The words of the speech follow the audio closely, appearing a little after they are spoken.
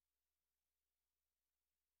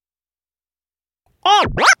All,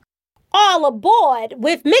 all aboard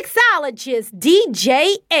with mixologist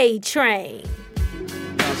DJ Atrain.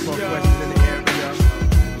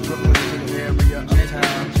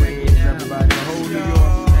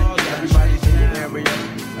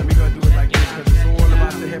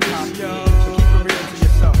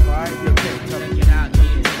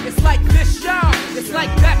 It's like this, y'all. It's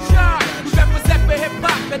like that, y'all. We represent for hip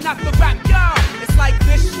hop and not the rap, y'all. It's like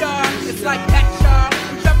this, y'all. It's like that, y'all.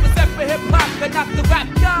 We represent for hip hop and not the rap,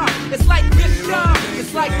 y'all. It's like this, y'all.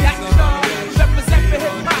 It's like that, y'all. We represent for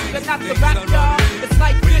hip hop and not the rap, y'all. It's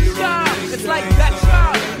like this, y'all. It's like that,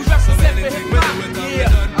 y'all. We represent for hip hop,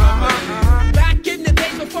 yeah. Back in the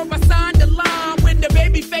days before I signed the line, when the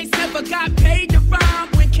baby face never got paid to rhyme,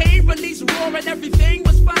 when Kane released Raw and everything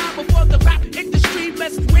was fine, before the rap industry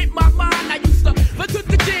messed with my mind, I used to but to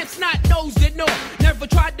the jam, snot nosed it, no. Never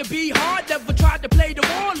tried to be hard, never tried to play the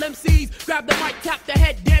wall. MCs grab the mic, tap the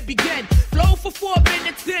head, then begin. Flow for 4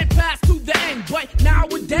 minutes, then pass to the end. But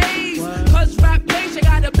nowadays, cause rap plays, you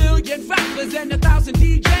got a million rappers and 1,000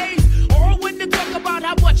 DJs. All when they talk about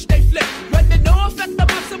how much they flip. When they know affect the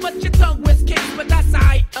mouth so much your tongue was kicked, but that's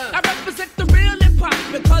I represent the real hip hop,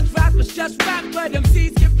 because rap is just rap, but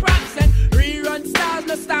MCs get props and rerun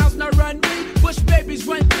styles, no run me. Bush babies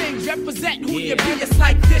run things, represent who you be. It's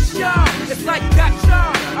like this, y'all. It's like that,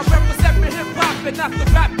 y'all. I represent for hip hop and not the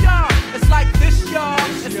rap, y'all. It's like this, y'all.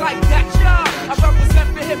 It's like that, y'all. I represent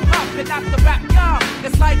for hip hop and not the rap, y'all.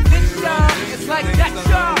 It's like this, y'all. It's like that,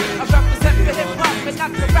 y'all. I represent for hip hop and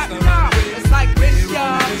not the rap, y'all. It's like this,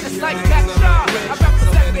 y'all. It's like that, y'all. I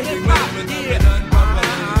represent for hip hop, yeah.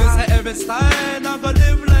 This is every style, I go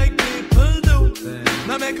live like people do.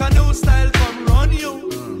 Now make a new style come run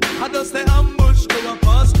you. I just the ambush go and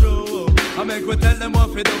pass through. I make we tell them what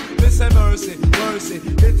we do. We say mercy, mercy,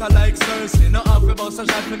 it's a like Cersei. No half about a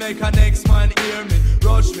shot, me make a next man hear me.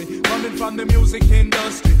 Rush me, coming from the music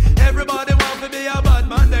industry. Everybody want to be a bad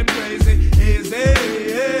man, them crazy. Easy,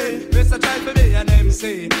 yeah. Mr. Try to be an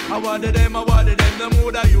MC. I wanted them, them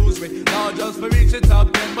would I use me. Not just for reach the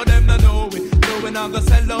top 10, but them don't know we. So we not gonna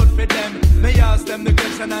sell out for them. Me ask them the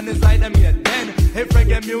question and it's like them get 10. If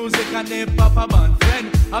reggae music and hip hop a band friend,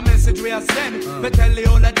 a message we are send, we tell the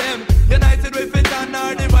all of them. United we fit and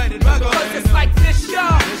are divided, we're going. Cause it's like this,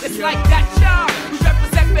 y'all. It's like that, y'all. We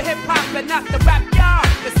represent for hip hop and not the rap, y'all.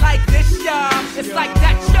 It's like this, y'all. It's like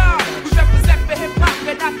that, y'all. We represent for hip hop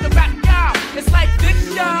and not the rap, y'all. It's like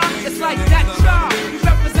this, y'all. It's like that, y'all. We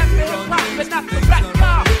represent for hip hop and not the rap,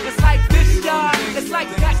 y'all. It's like this, y'all. It's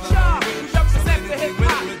like that, y'all. We represent for hip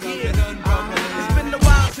hop, yeah. It's been a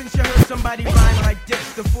while since you heard somebody rhyme like this.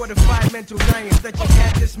 The fortified mental giants that you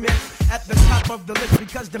can't dismiss at the top of the list,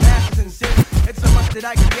 because the masses insist it's a must that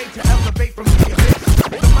I create to elevate from the abyss.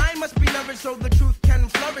 The mind must be nourished so the truth can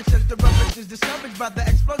flourish, as the rubbish is discouraged by the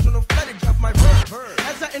explosional floodage of my verse.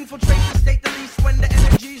 As I infiltrate the state, the least when the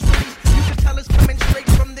energy's released, you can tell it's coming straight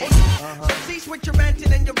from the east. So cease with your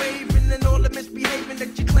ranting and your raving and all the misbehaving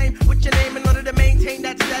that you claim with your name in order to maintain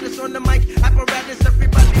that status on the mic apparatus.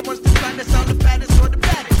 Everybody wants to try to sound the fattest or the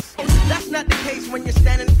baddest. That's not the case when you're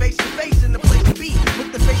standing face to face in the place to be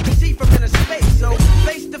with the face to see from inner space. So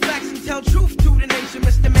face the facts and tell truth to the nation,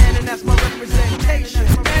 Mr. Man, and that's my representation.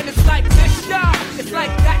 And it's like this, y'all. It's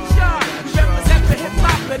like that, y'all. We represent for hip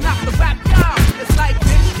hop and not the rap, y'all. It's like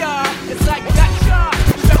this, y'all. It's like that, y'all.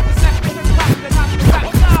 We represent for hip hop and not the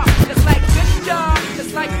rap, y'all. It's like this, y'all.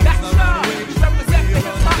 It's like that, y'all. We represent for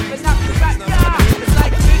hip hop and not the rap, y'all. It's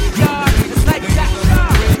like this, y'all. It's like that,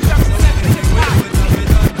 y'all. We represent for hip hop.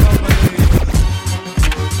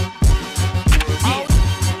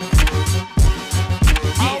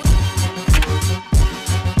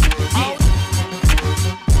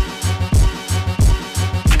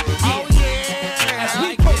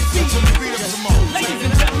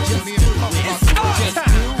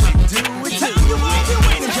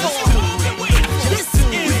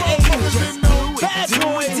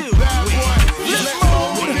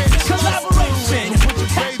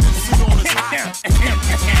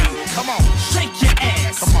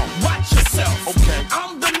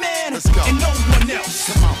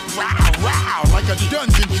 A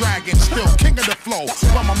dungeon dragon, still king of the flow.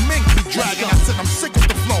 While my mink be dragging, I said I'm sick of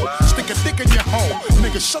the flow. Stick a dick in your hole,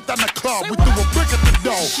 nigga, shut down the club. We threw a brick at the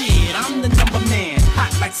door. Shit, I'm the number man,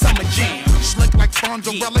 hot like summer jam. Slick like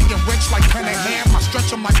Fonzarelli and rich like Penny Ham. I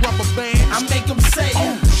stretch them like rubber bands. I make them say,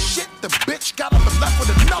 oh shit, the bitch got up and left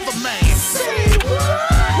with another man. Say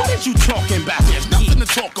what is you talking about? There's nothing to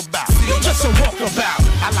talk about. You just a walkabout.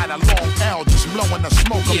 I light a long L, just blowing the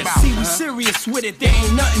smoke about. See, we serious with it, there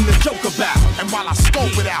ain't nothing to joke about. And while I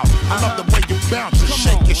scope it out, I love the way you bounce and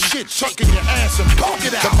shake your shit, chucking your ass and poke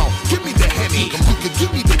it out. Come on, give me the Henny, you can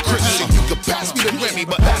give me the Christian, you can pass me the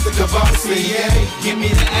Cavassier. Give me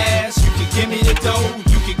the ass, you can give me the dough,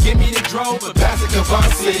 you can give me the drove, but pass the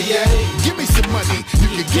Cavassier. Give me some money, you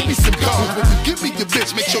can give me some cars, but you give me your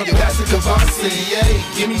bitch, make sure you pass the Cavassier.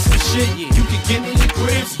 Give me some shit, you can give me the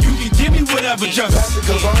cribs, you can give me whatever, just pass the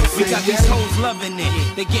Cavassier. We got these hoes loving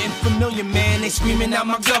it, they getting familiar, man, they screaming out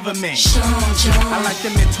my government. I like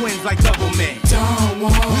them in twins like double men.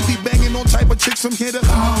 We be banging on type of chicks from here to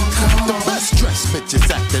the best dressed bitches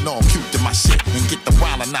acting all cute to my shit, and get the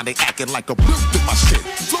wild and now they acting like a brute to my shit.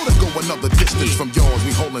 Flow to go another distance from yours.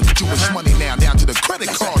 We holding Jewish money now down to the credit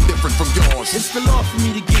card, different from yours. It's the law for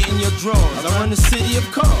me to get in your drawers. I run the city of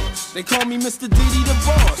cars. They call me Mr. Diddy the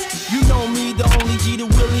boss. You know me, the only G to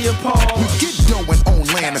Willie of Paul. We get going on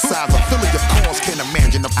land the size of Philly, of course. Can't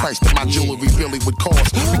imagine the price that my jewelry really would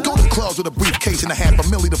cost. We go to clubs with a briefcase and a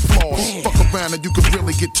 $500,000 to floss. Fuck around and you could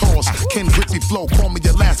really get tossed. Ken Griffey flow, call me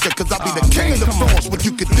Alaska, cause I be the king of the floors. What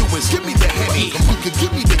you could do is give me the Henny, you could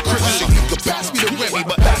give me the Chris, and you could pass me the Remy,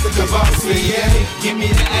 but pass the Cavassier. Give me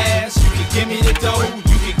the ass, you can give me the dough,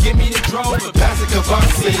 you can give me the drove, but pass the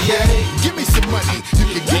Cavassier. Give me some money, you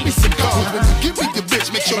can give me some cars, but you give me your bitch,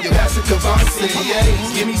 make sure you pass the Cavassier.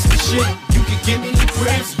 Give me some shit, you can give me the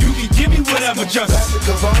cribs, you can give me whatever, just pass the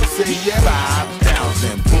Cavassier.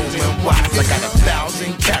 5,000 booming watts, I got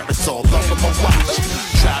 1,000 carats all over my watch.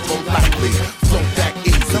 Travel lightly, float that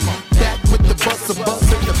easy. Come on, back with the bus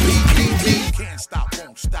and the BBB. Can't stop,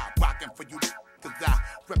 won't stop, rocking for you. Cause I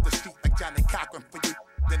rep the street like Johnny Cochran for you.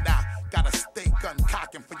 Then I got a stay gun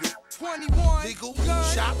cocking for you. 21 legal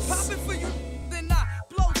guns shots popping for you. Then I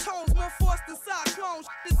blow tones more force than cyclones.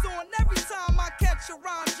 It's on every time I catch a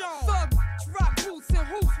Ron Jones. Thug rock boots and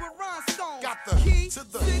hoops with rhinestones. Got the key to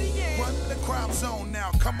the city in. run the crowd zone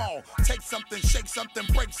now. Come on, take something, shake something,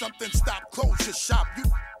 break something, stop, close your shop. You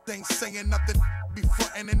ain't saying nothing, be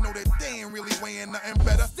frontin' and know that they ain't really weighing nothing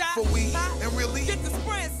better. Stop, for we and really get to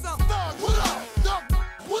spread something. Thug, what up? Thug,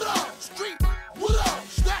 what up? Street, what up?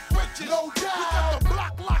 Stack riches, no doubt. We got the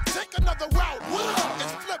block lock, take another route. What up?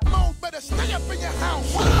 It's flip mode, better stay up in your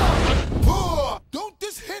house. What up? Don't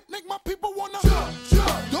this hit make my people wanna jump,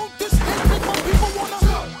 jump. Don't this hit make my people wanna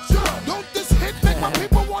jump, jump. Don't this hit make my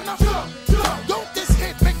people wanna jump, jump. Don't this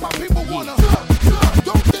hit make my people wanna jump, jump.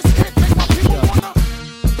 Don't this hit make my people wanna.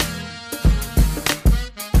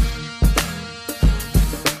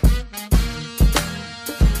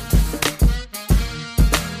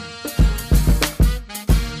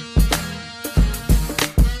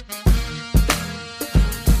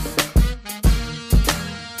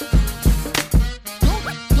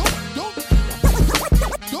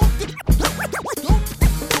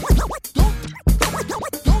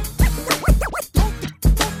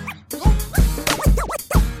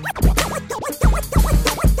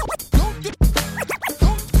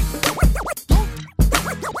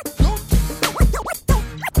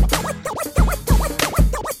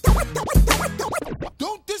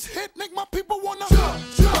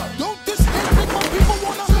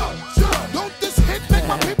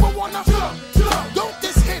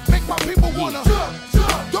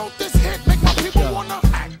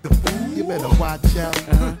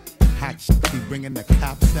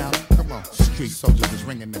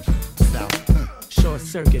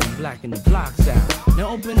 Blacking the blocks out. Now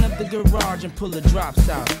open up the garage and pull the drops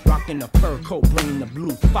out. Rocking the fur coat, bringing the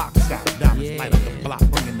blue fox out. Diamonds light up the block,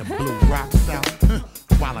 bringing the blue rocks out.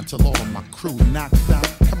 While until all of my crew knocks out.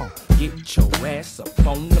 Come on, get your ass up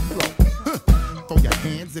on the floor. Throw your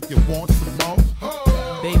hands if you want some more.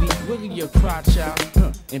 Baby, wiggle your crotch out.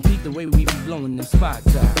 And peep the way we be blowing them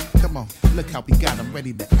spots out. Come on, look how we got them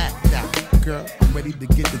ready to act out. Girl, I'm ready to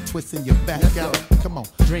get the twist in your back out. Come on,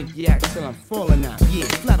 drink yak till I'm falling out. Yeah,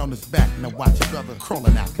 flat on his back, now watch your brother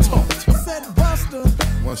crawling out. Talk to him. Said Buster,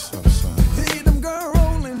 what's up, son? See them girl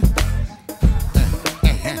rolling,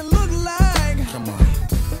 and it look like, come on,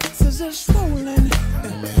 scissors swollen.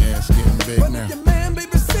 Yeah, it's getting big but now. If your man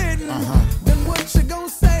baby sitting, then what you gon'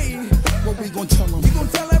 say? What we gon' tell him? You gon'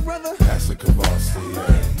 tell that brother? That's a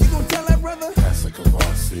Cavassier. You gon' tell that brother? That's a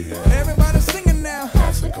Cavassier. Everybody singing now.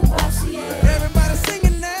 That's a Cavassier. Everybody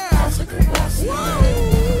singing now. That's a Cavassier.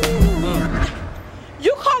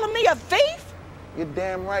 You calling me a thief? You're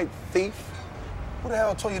damn right, thief. Who the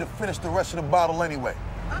hell told you to finish the rest of the bottle anyway?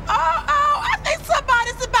 I think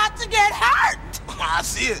somebody's about to get hurt. I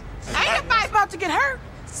see it. Ain't nobody about to get hurt.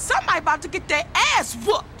 Somebody about to get their ass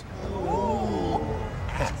whooped.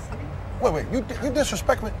 Wait, you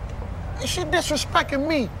disrespect me? She disrespecting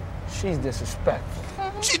me. She's disrespectful.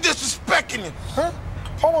 She disrespecting you. Huh?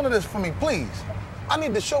 Hold on to this for me, please. I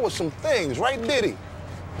need to show her some things, right, Diddy?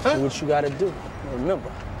 Huh? Do what you gotta do.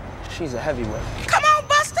 Remember, she's a heavyweight. Come on,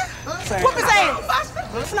 Buster. Whoop his ass. Buster.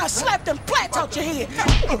 And I slap them plants out your head.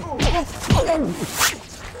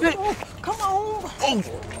 Come on.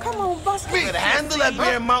 Come on, Buster. You better handle that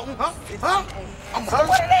bear mountain, huh?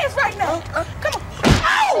 What it is right now. Come on.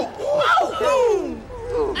 Ow!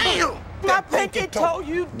 Ow! My pinky toe,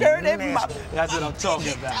 you dirty mother. That's what I'm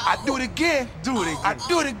talking about. I do it again. Do it again. I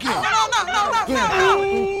do it again. No. I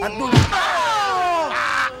do it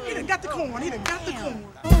again. He done got the corn. He done got the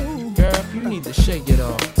corn. Girl, you need to shake it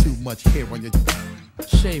off. Too much hair on your...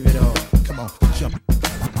 Shave it off. Come on, jump.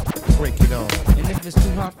 Break it off. And if it's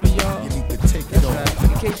too hot for y'all, You need to take it off. in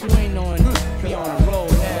case you ain't knowing, we on a roll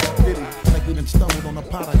now. Did it like we done stumbled on a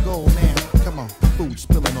pot of gold now. Come on, food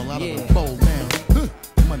spilling all out of the bowl now.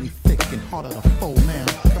 Money thick and harder to fold now.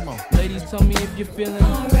 Come on. Ladies, tell me if you're feeling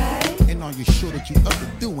Alright, And are you sure that you up to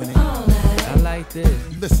doing it? alright. I like this.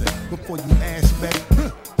 Listen, before you ask back,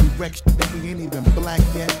 we wreck shit that we ain't even black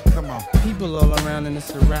yet. Come on. People all around and it's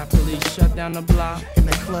a rap police shut down the block. And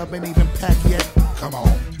the club ain't even packed yet. Come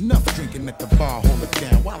on. Enough drinking at the bar, hold it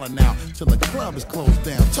down. Wildin' now till the club is closed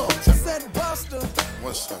down. Talk to me. Said Buster,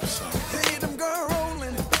 What's up, son? see them girl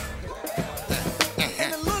rolling.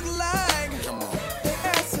 And it look like Come on. their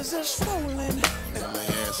asses are swollen. And my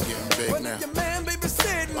ass getting big But now. if your man baby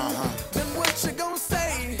sitting, then what you gonna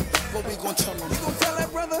say? What we gonna tell him? You gonna tell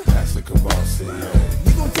that brother? That's a Kavasi,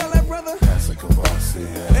 You gonna tell that brother? That's a Kavasi,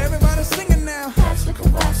 Everybody singing now. That's a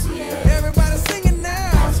Kavasi, Everybody singing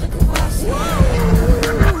now. That's a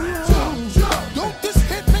Kavasi. Don't this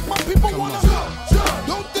hit make my people wanna?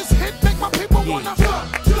 Don't this hit make my people wanna?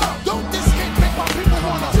 Don't this hit make my people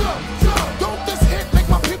wanna? Don't this hit make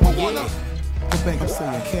my people wanna? The bank, I'm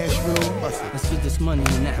saying cash real. Let's get this money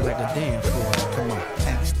and act like a damn fool. Come on,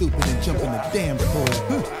 act stupid and jump in the damn pool.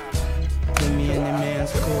 Get me in the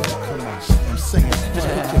man's court. Come on, I'm saying just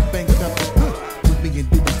put your bank up. We being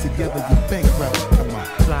Diddy together, you bankrupt. Come on,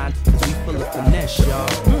 Fly, we full of finesse, y'all.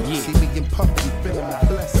 see me in puff, you feeling me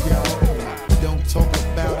blessed, y'all. Come on, don't talk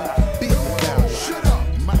about it, be about it. Shut up,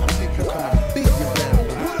 my people come and beat you down.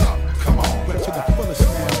 What up? Come on, rap to the fullest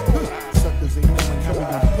now. Suckers ain't knowing how we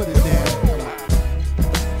gonna put it down.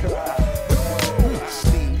 Come on,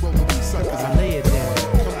 steamroller these suckers. I lay it down.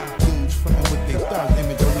 Come on, dudes frontin' with their thug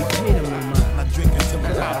image. We pay them no mind. I drink until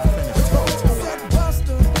my bottle finish. Talk to me. Said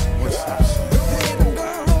Buster, What's up, son? see them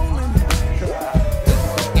girl rolling.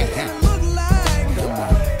 And it look like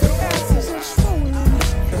their asses are swollen.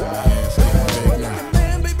 My ass getting big now. Your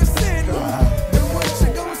man baby sitting, then what you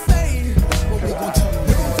gonna say? What we gon' tell them?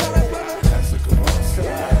 You gonna tell that brother? That's a Kavasi,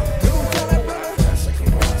 You gonna tell that brother? That's a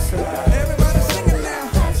Kavasi, Everybody singing now.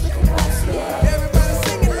 That's a Kavasi, Everybody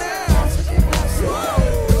singing now.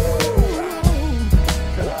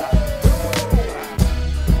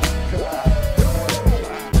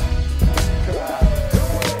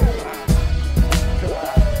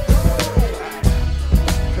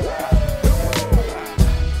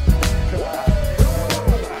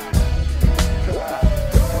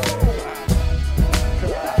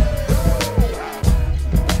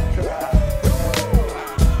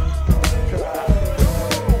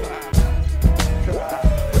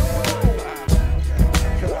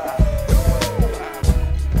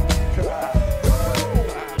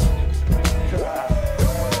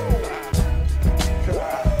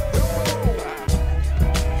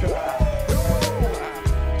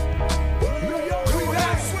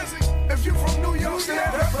 If you from New York,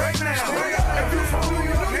 stand up right now. If you from New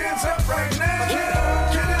York, hands up right now. Get it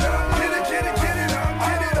up, get it up, get it, get it, get it up,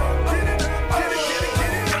 get it up, get it up, get it, get it,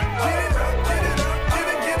 get it up, get it up, get it up,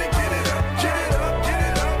 get it, get it, get it up, get it up, get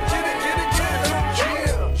it up, get it, get it, get it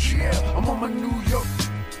up. Yeah, I'm on my New York.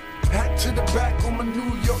 Hat to the back on my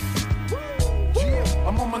New York. Yeah,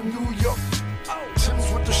 I'm on my New York.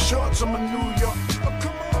 Timbs with the shorts on my New York.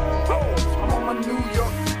 I'm on my New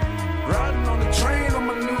York. Riding on the train on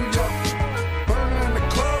my New York. Burning in the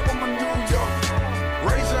club on my New York.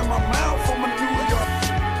 Raising my mouth on my New York.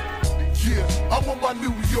 Yeah, I'm on my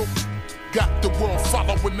New York. Got the world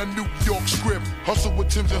following the New York script. Hustle with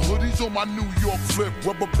Timbs and hoodies on my New York flip.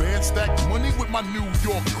 Rubber band stack money with my New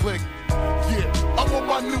York click. Yeah, I'm on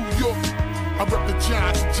my New York. I rep the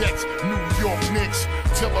Giants, Jets, New York Knicks.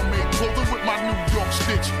 Tailor-made clothing with my New York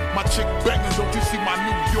stitch. My chick banging, don't you see my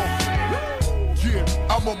New York? Yeah,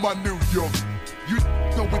 I'm on my New York. You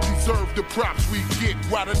know we deserve the props we get.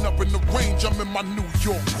 Riding up in the range, I'm in my New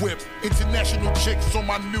York whip. International chicks on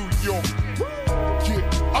my New York. Yeah,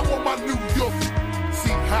 I'm on my New York.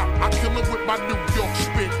 See how I kill it with my New York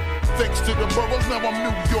spit. Thanks to the boroughs, now I'm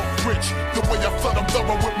New York rich. The way I flood them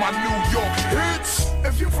thorough with my New York hits.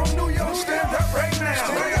 If you from New York, stand up right now.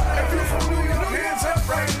 If you from New York, hands up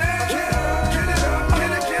right now. Get it up, get it up,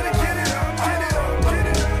 get it, get it, get it up, get it up, get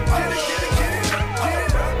it up, get it, get it, get it up, get it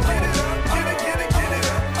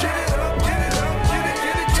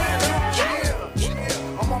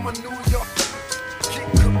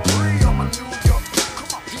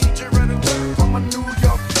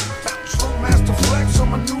on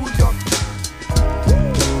my New York.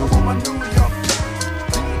 I'm on my New York.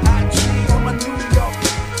 D.I.G. on my New York.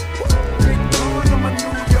 Big Pun on my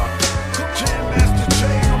New York. Jam Master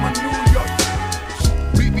Jay on my New York.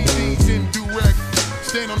 BBD's in direct.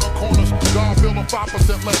 Stand on the corners. God build on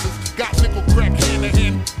 5% lessons. Got nickel crack hand in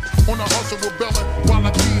hand. On the hustle rebelling. While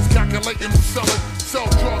the keys calculating who's selling. Sell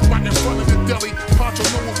drugs right in front of the deli. Poncho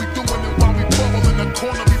know what we doing, and while we bubble in the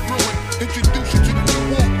corner we brewing. Introduce you to the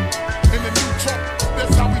new walk and the new talk.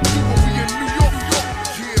 That's how we do when we in New York, York.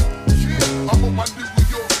 Yeah, I'm on my New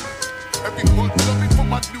York. Every hood love me for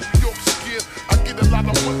my New York skill. I get a lot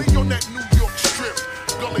of money on that New York strip.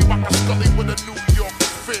 Gully rock a scully with a New York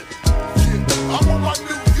fit. Yeah, I'm on my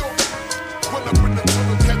New York. Run up in the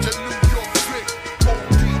tunnel, catch a New York trick.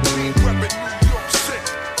 ODB reppin' New York sick.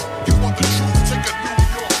 You want the truth? Take a New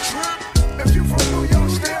York trip. If you from New York,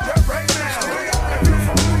 stand up right now. If you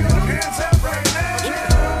from New York, hands up right now. Get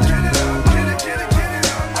it up, get it up, get it, get it, get it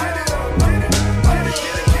up, get it up, get it,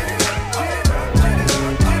 get it, get it, get it up, get it up, get it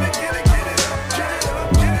up, get it, get it, get it up,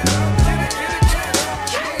 get it up, get it up, get it, get it, get it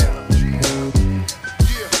up.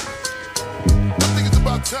 Yeah, I think it's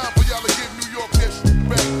about time for y'all to give New York this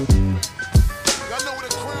back. Y'all know where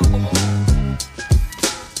the crown belongs.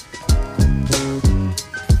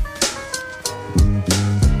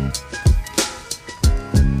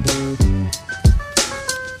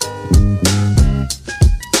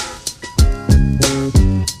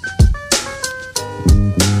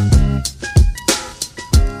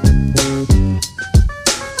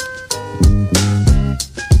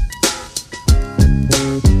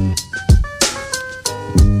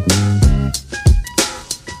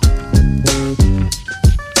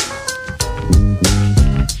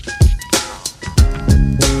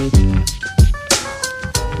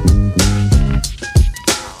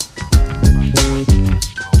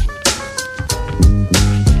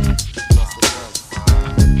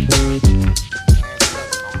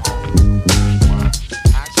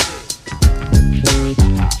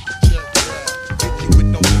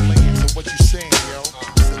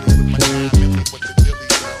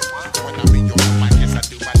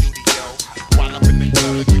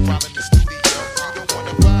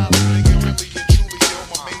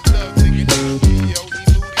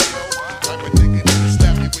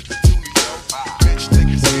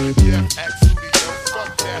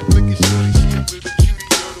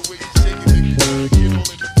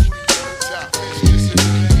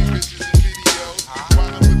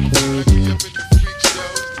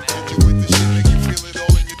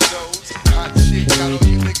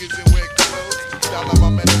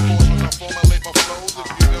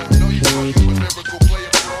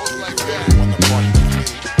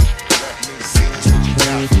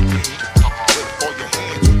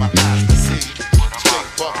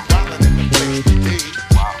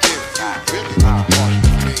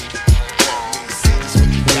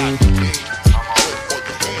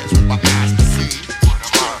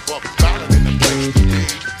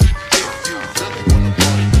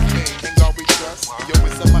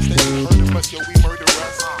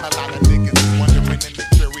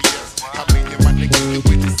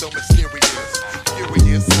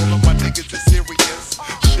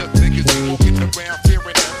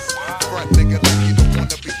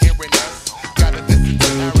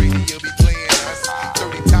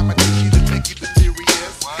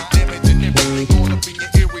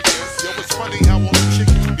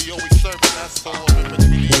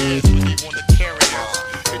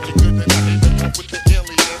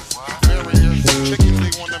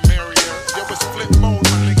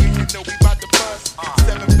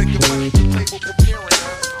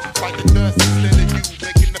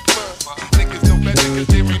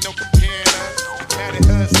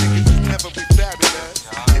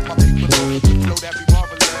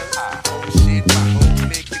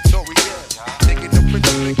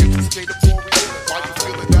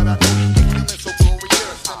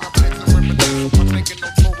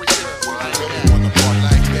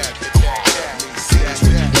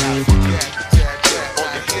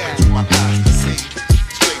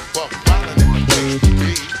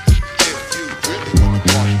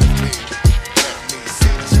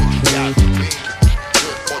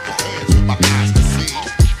 My eyes to see,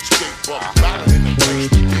 straight buck, violent in the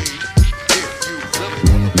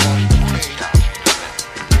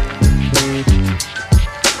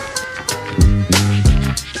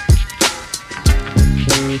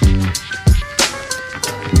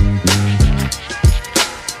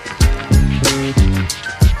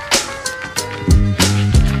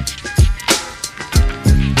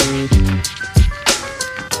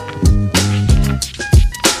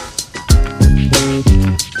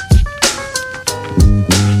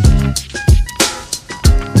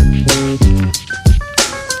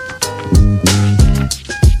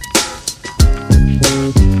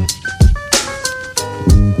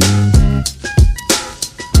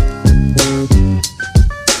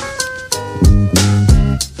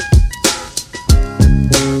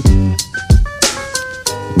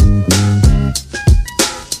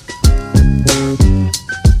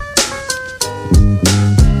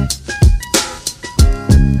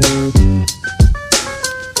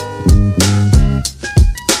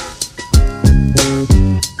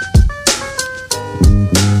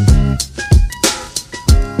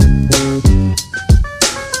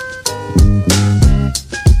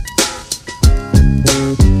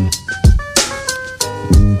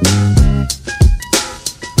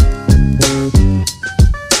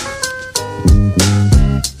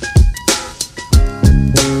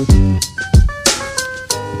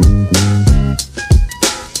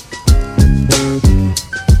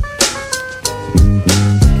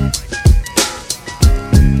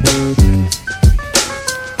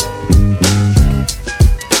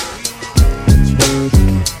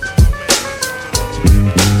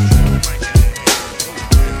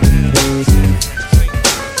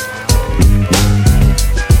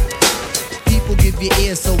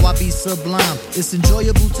I be sublime. It's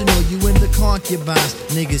enjoyable to know you in the concubines.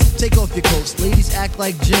 Niggas, take off your coats. Ladies act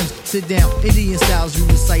like gems. Sit down, Indian styles, you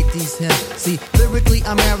recite these hymns. See, lyrically,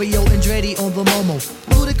 I'm Mario Andretti on the Momo.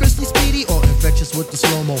 Ludicrously speedy or infectious with the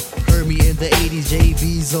slow-mo. Heard me in the 80s,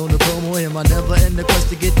 JV's on the promo. Am I never in the quest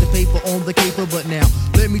to get the paper on the caper? But now,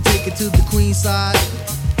 let me take it to the Queen side.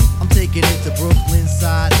 I'm taking it to Brooklyn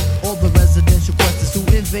side. All the residential questions who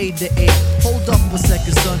invade the air. Hold up a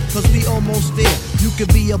second, son, cause we almost there. You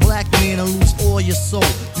could be a black man and lose all your soul.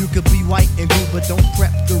 You could be white and blue, but don't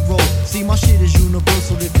prep the road. See, my shit is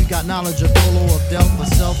universal if you got knowledge of Dolo or Del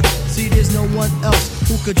myself. See, there's no one else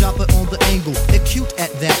who could drop it on the angle. Acute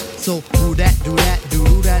at that. So do that, do that, do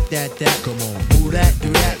that, that. Come on. Do that,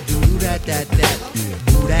 do that, do that, that. Yeah.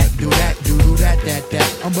 Do that, do that, do that, that.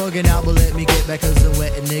 I'm bugging out, but let me get back cause I'm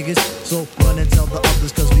wetting niggas. So run and tell the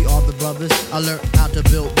others cause we are the brothers. I learned how to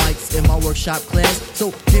build bikes in my workshop class.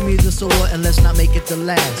 So give me the sword and let's not make it the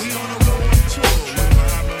last. We on the road to with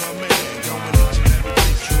my man, going each and every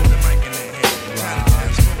place, true the mic in their hand. Trying to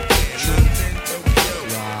have smoke, London, Tokyo.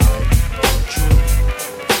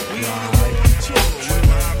 We on the road to with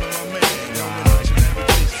my man, going each and every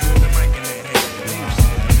place, true the mic in their hand.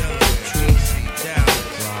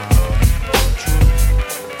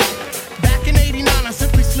 Back in 89, I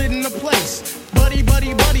simply slid into place. Buddy,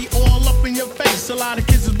 buddy, buddy, all up in your face. A lot of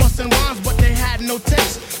kids was busting rhymes, but they had no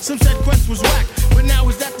taste. Some said Quest was whack, but now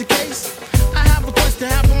is that the case? I have a quest to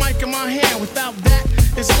have a mic in my hand. Without that,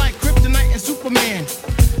 it's like Kryptonite and Superman.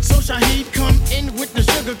 So Shaheed come in with the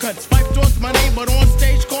sugar cuts. Fife towards my name, but on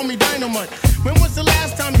stage call me Dynamite. When was the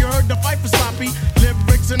last time you heard the fight for sloppy?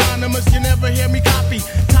 Lyrics anonymous, you never hear me copy.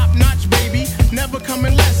 Top notch, baby, never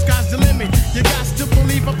coming less. Sky's the limit, you got to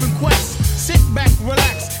believe up in Quest. Sit back,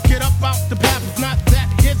 relax, get up out the path. If not that,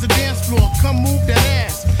 here's a dance floor, come move that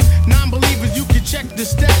ass. Non-believers, you can check the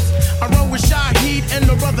stats. I roll with Shaheed and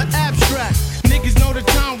the brother Abstract. Niggas know the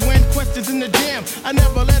time when Quest is in the jam. I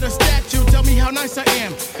never let a statue tell me how nice I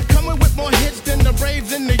am. Coming with more hits than the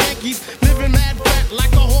Braves and the Yankees. Living mad fat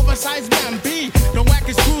like a oversized man. B, the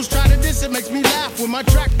wackest crews try to diss it, makes me laugh. When my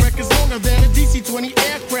track record's longer than a DC-20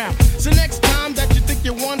 aircraft. So next time that you think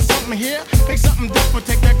you want something here, make something different,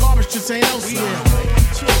 take that garbage to St. Elsewhere.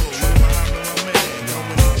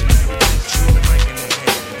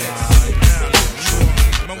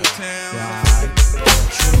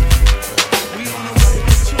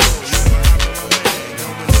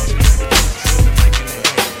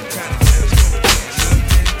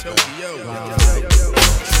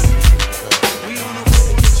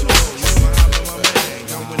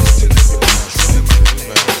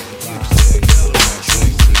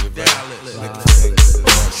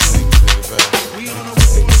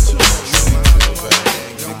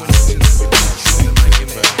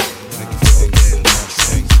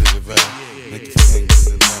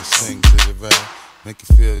 Make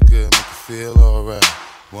you feel good, make you feel alright.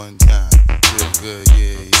 One time, feel good,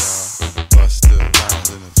 yeah, y'all. Bust the rhymes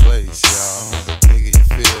in the place, y'all. Nigga, you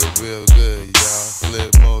feel real good, y'all.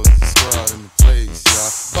 Flip Moses squad in the place,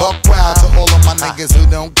 y'all. Buck wild to all of my niggas who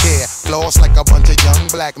don't care. Floss like a bunch of young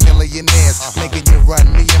black millionaires. Making you run,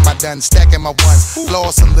 me and my done stacking my ones.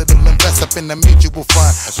 Floss a little, invest up in the mutual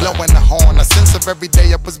fund. Blowing the horn, a sense of every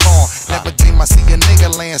day I was born. Never dream I see a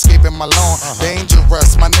nigga landscaping my lawn.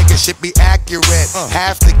 Dangerous, my nigga should be accurate.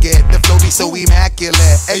 Have to get the flow be so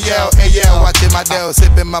immaculate. Hey yo, watching my dough,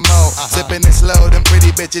 sipping my mo. Sipping it slow, them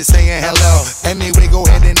pretty bitches saying hello. Anyway, go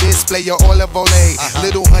ahead and display your olive oil.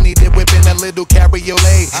 Little honey dip whipping a little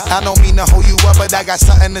cabriolet. I don't mean to hold you up, but I got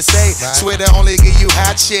something to say. Swear to only give you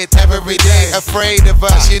hot shit every day. Afraid of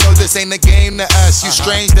us, you know this ain't a game to us. You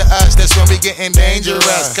strange to us, that's when we getting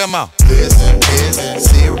dangerous. Come on. This is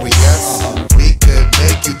serious. We could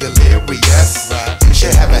make you delirious. You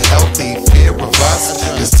should have a healthy fear of us.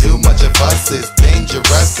 Cause too much of us is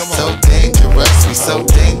dangerous. So dangerous, we so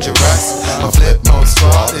dangerous. My flip mode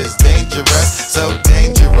squad is dangerous. So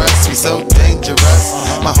dangerous, we so dangerous.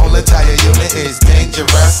 My whole entire unit is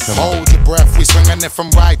dangerous. Hold your breath, we swinging it from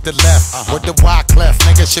right to left. With the wide cleft,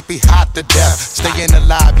 nigga should be hot to death. Staying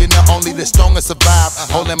alive, you know only the strongest survive.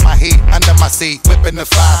 Holding my heat under my seat, whipping the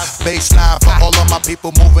fire. Baseline for all of my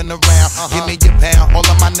people moving around. Give me your pound, all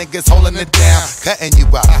of my niggas holding it down. Cutting you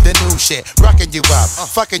up, the new shit, rocking you up,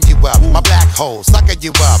 fucking you up. My black hole, sucking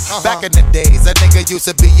you up. Back in the days, a nigga used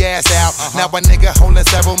to be ass out. Now a nigga holding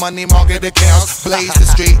several money market accounts. Blaze the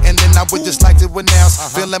street, and then I would just like to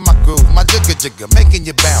announce. Feeling my groove, my jigga, making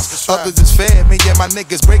you bounce. Others is fed, me and my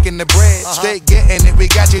niggas breaking the bread. Straight getting it, we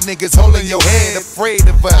got you niggas holding your head. Afraid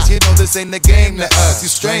of us, you know this ain't the game to us. You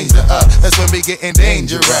strange to us, that's when we getting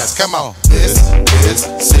dangerous. Come on, this is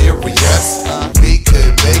serious. We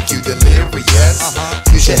could make you delirious.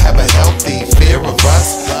 You should should have a healthy fear of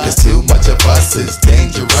us, cause too much of us is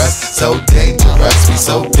dangerous. So dangerous, we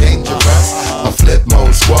so dangerous. My flip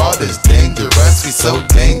mode squad is dangerous. We so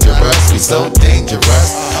dangerous, we so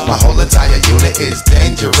dangerous. My whole entire unit is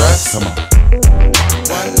dangerous. Come on.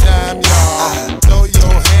 One time, y'all, throw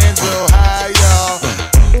your hands real high, y'all.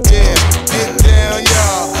 Yeah, get down,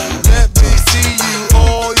 y'all. Let me see you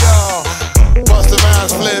all, y'all. Bust around,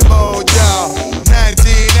 flip mode, y'all.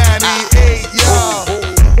 1998, y'all.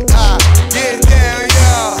 Get down,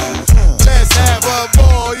 y'all. Let's have a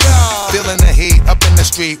ball, y'all. Feeling the heat up in the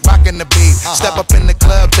street, rocking the beat. Step up in the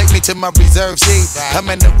club, take me to my reserve seat.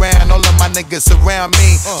 Coming around, all of my niggas surround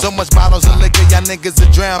me. So much bottles of liquor, y'all niggas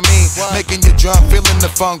will drown me. Making you drunk, feeling the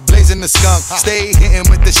funk, blazing the skunk. Stay hitting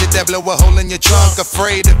with the shit that blow a hole in your trunk.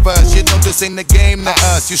 Afraid of us, you know this ain't the game to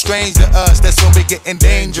us. You strange to us, that's when we getting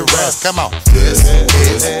dangerous. Come on. This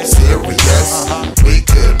is serious. We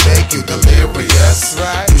could make you delirious.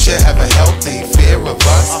 You should have a healthy fear of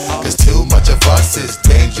us, cause too much of us is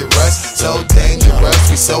dangerous. So dangerous,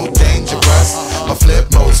 we so dangerous. My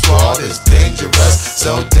flip mode squad is dangerous.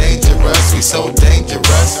 So dangerous, we so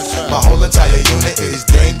dangerous. My whole entire unit is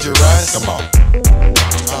dangerous. Come on.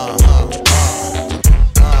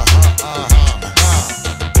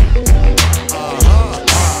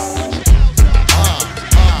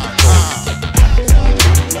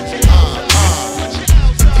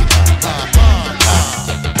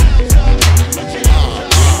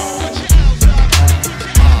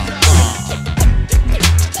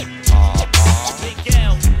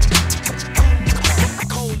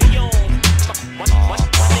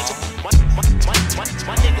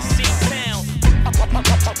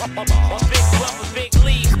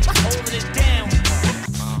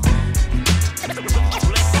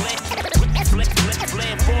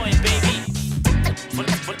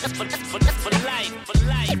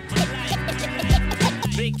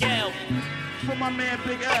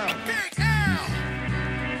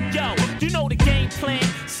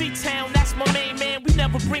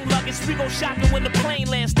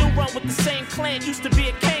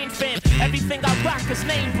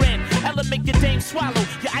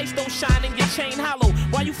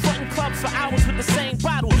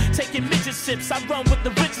 I run with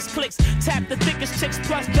the richest clicks, tap the thickest chicks,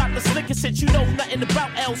 plus drop the slickest hits. You know nothing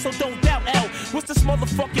about L, so don't doubt L. What's this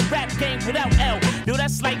motherfucking rap game without L? Yo,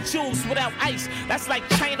 that's like Jules without ice. That's like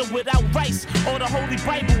China without rice, or the Holy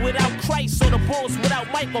Bible without Christ, or the Bulls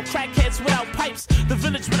without Mike, or crackheads without pipes, the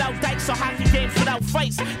village without dikes, or hockey games without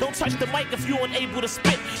fights. Don't touch the mic if you ain't able to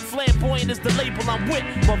spit. Flamboyant is the label I'm with,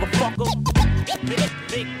 motherfucker.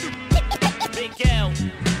 Big L,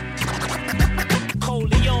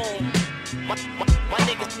 Coleon. My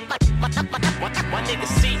nigga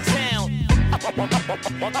C-Town.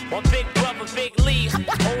 My big brother, Big Lee,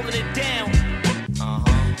 holding it down.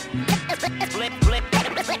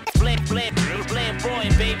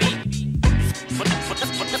 Flamboyant, baby.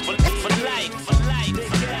 For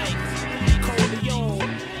life. Coleon,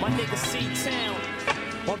 my nigga C-Town.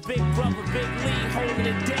 My big brother, Big Lee, holding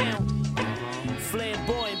it down.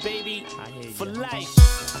 Flamboyant, baby. For life.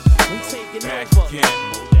 We taking over.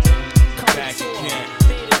 Back again.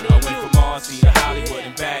 I went from Marcy to Hollywood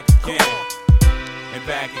and back again. And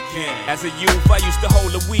back again. As a youth, I used to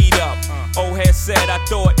hold the weed up. Old head said I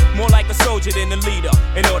thought more like a soldier than a leader.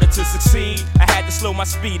 In order to succeed, I had to slow my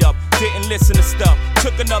speed up. Didn't listen to stuff.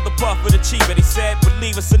 Took another puff of the cheap, but he said,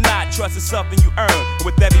 believe us or not, trust is something you earn. And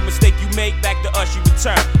with every mistake you make, back to us you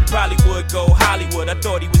return. You probably would go Hollywood, I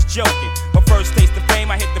thought he was joking. My first taste of fame,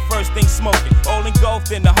 I hit the first thing smoking. All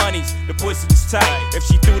engulfed in the honeys, the pussy was tight. If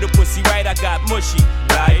she threw the pussy right, I got mushy.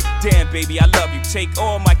 Like, damn baby, I love you, take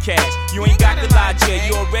all my cash. You ain't got the lie, Jay,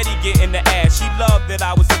 you already getting the ass. She loved that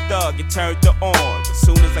I was a thug, it turned her on. As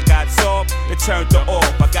soon as I got soft, it turned her off.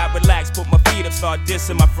 I got relaxed, put my feet up, start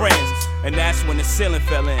dissing my friends. And that's when the ceiling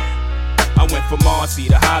fell in. I went from Marcy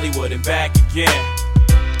to Hollywood and back again.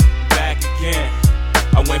 Back again.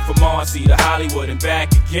 I went from Marcy to Hollywood and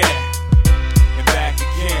back again. And back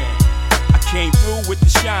again. I came through with the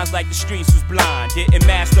shines like the streets was blind. Didn't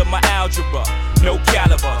master my algebra, no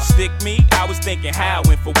caliber. Stick me, I was thinking how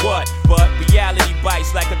and for what. But reality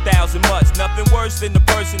bites like 1,000 mutts. Nothing worse than the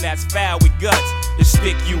person that's foul with guts. It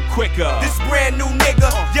stick you quicker. This brand new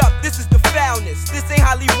nigga, yup, this is the foulness. This ain't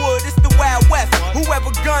Hollywood, it's the Wild West.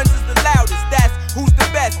 Whoever guns is the loudest, that's who's the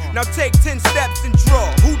best. Now take 10 steps and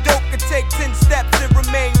draw. Who dope can take 10 steps and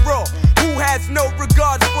remain raw? Who has no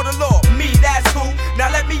regards for the law? Me, that's who.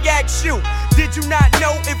 Now let me ask you, did you not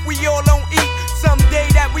know if we all don't eat, someday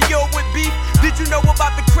that we all would beef? Did you know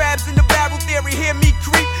about the crabs in the barrel theory? Hear me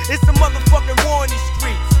creep? It's a motherfucking war in these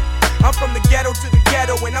streets. I'm from the ghetto to the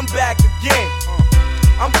ghetto and I'm back again.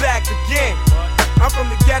 I'm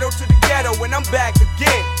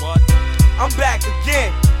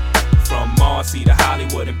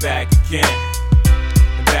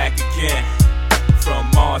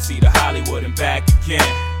Marcy to Hollywood and back again.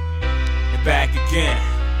 And back again.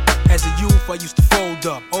 As a youth, I used to fold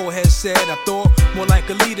up. Old head said I thought more like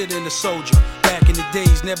a leader than a soldier. Back in the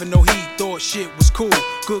days, never no heat, thought shit was cool.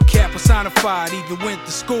 Good cat personified, even went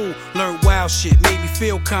to school. Learned wild shit, made me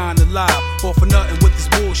feel kinda alive. All for nothing with this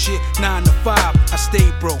bullshit, 9 to 5. I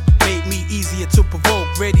stayed broke, made me easier to provoke.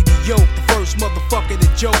 Ready to yoke, the first motherfucker to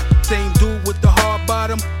joke. Same dude with the hard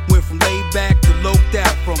bottom. Went from laid back to loped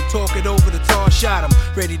out. From talk it over to tar shot him.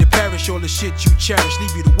 Ready to perish all the shit you cherish,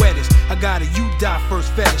 leave you the wettest. I got a you die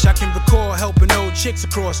first fetish. I can recall helping old chicks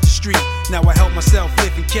across the street. Now I help myself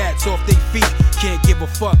lifting cats off their feet. Can't give a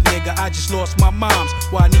fuck, nigga, I just lost my moms.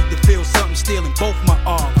 Why I need to feel something stealing both my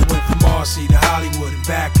arms. I went from Marcy to Hollywood and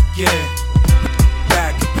back again.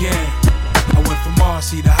 Back again. I went from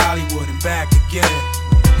Marcy to Hollywood and back again.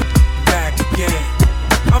 Back again.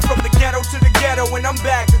 I'm from the ghetto to the ghetto and I'm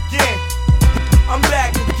back again. I'm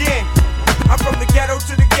back again. I'm from the ghetto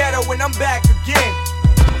to the ghetto and I'm back again.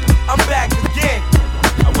 I'm back again.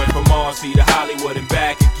 I went from Marcy to Hollywood and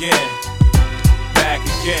back again. Back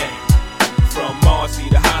again. From Marcy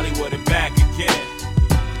to Hollywood and back again.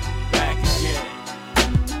 Back again.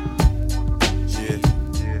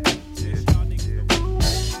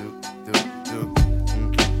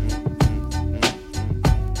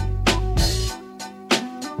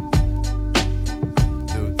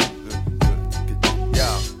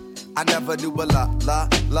 I never knew a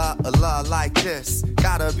la like this.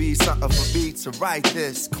 Gotta be something for me to write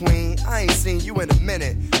this. Queen, I ain't seen you in a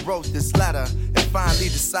minute. Wrote this letter and finally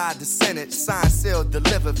decided to send it. Signed, sealed,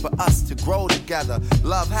 delivered for us to grow together.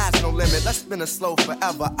 Love has no limit, let's spin it slow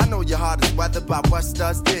forever. I know your heart is weathered by what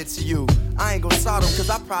studs did to you. I ain't gon' sort them cause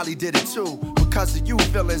I probably did it too. Because of you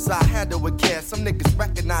feelings I handle with care. Some niggas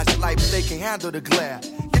recognize your life but they can handle the glare.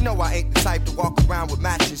 You know I ain't the type to walk around with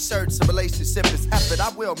matching shirts. A relationship is effort, I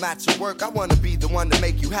will match your work. I wanna be the one to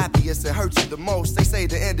make you happiest and hurt you the most. They say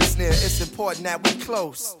the end is near, it's important that we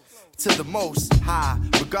close to the most high.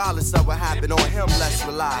 Regardless of what happened on him, let's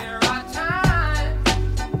rely. There are times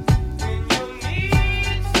when you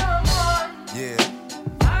need someone. Yeah.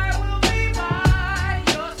 I will be by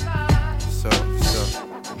your side. So.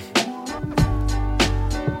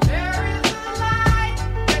 There is a light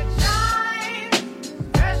that shines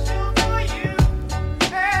special for you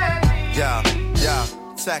and me. Yeah,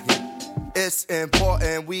 second. It's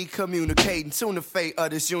important we communicate and tune the fate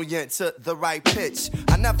of this union to the right pitch.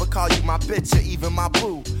 I never call you my bitch or even my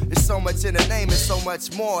boo. There's so much in the name and so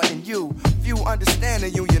much more in you. Few understand the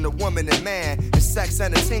union of woman and man. And sex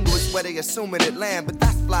and a tingle is where they assuming it land. But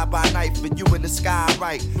that's fly by night for you in the sky,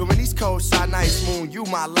 right? During these cold shy nights, moon, you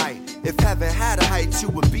my light. If heaven had a height, you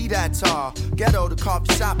would be that tall. Ghetto to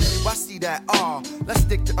coffee shop, you, I see that all. Let's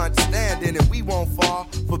stick to understanding and we won't fall.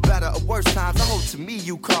 For better or worse times, I hope to me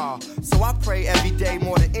you call. So I pray every day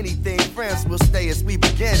more than anything, friends will stay as we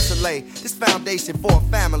begin to lay this foundation for a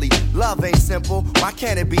family. Love ain't simple, why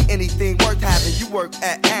can't it be anything worth having you work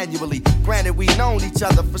at annually? Granted, we known each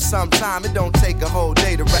other for some time, it don't take a whole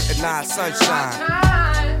day to recognize sunshine. There are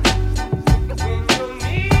times when you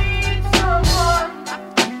need someone.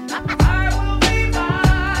 I will be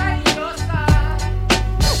by your side.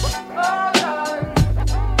 Oh Lord,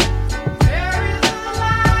 there is a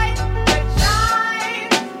light that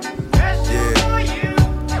shines special for you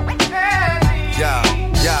and me.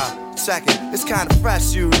 Yeah, second, it's kinda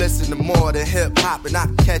fresh you listen to more than hip-hop. And I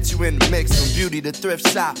can catch you in the mix from beauty to thrift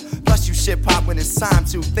shop. Plus you shit pop when it's time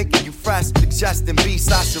to. Thinking you fresh, suggesting beats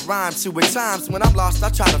I should rhyme to. At times when I'm lost I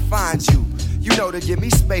try to find you. You know to give me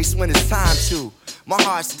space when it's time to. My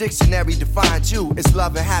heart's dictionary defines you. It's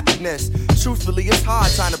love and happiness. Truthfully, it's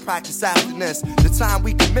hard trying to practice abstinence. The time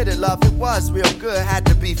we committed love, it was real good. Had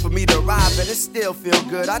to be for me to arrive, and it still feel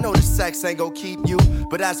good. I know the sex ain't gon' keep you,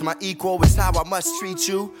 but as my equal, it's how I must treat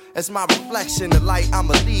you. As my reflection, the light,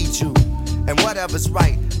 I'ma lead you. And whatever's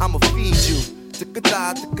right, I'ma feed you.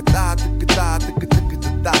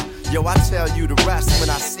 Yo, I tell you the rest when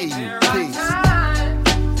I see you. Peace.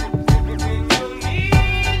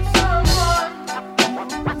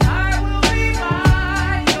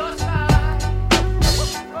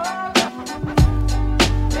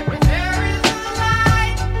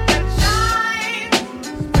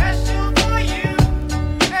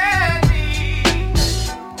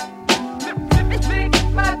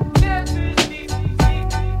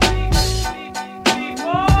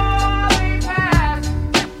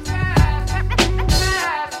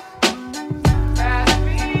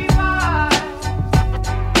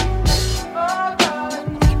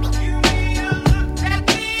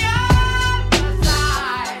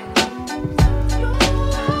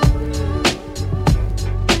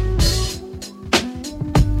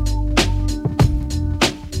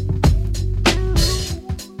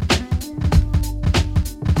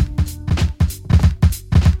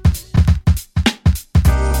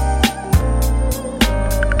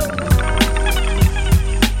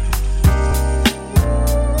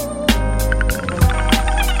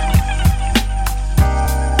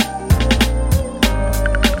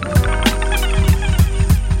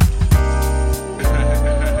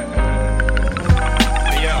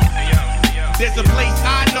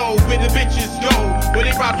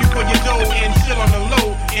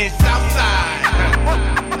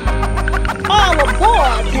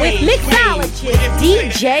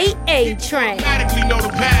 DJ Atrain. Automatically know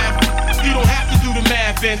the path. You don't have to do the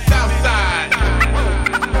math in Southside.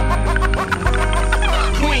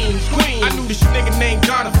 Queens. I knew this nigga named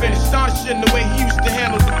Jonathan. Astonishing the way he used to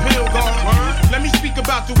handle the pill gone. Let me speak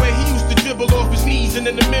about the way he used to dribble off his knees and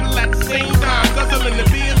in the middle at the same time, guzzling the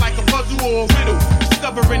beer like a puzzle or a riddle.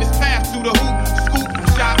 Discovering his path through the hoop, scoop,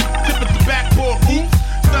 shot, tip at the backboard, oops.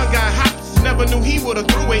 Son got hops, never knew he would've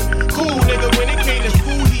threw it. Cool nigga, when it came to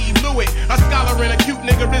school, he blew it. A scholar in acute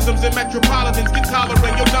niggerisms and metropolitans get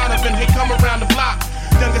tolerant. Yo, Donovan, hey, come around the block.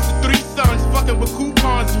 Youngest of 3 sons, fucking with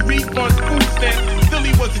coupons and refunds, food stamps. Still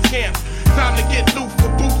he was a champ. Time to get loose for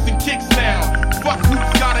boots and kicks now. Fuck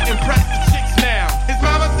hoops, gotta impress the chicks now. His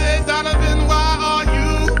mama said, Donovan, why are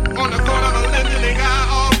you on the corner of Linden and Guy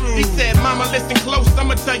all rude? He said, mama, listen close,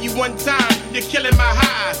 I'ma tell you one time, you're killing my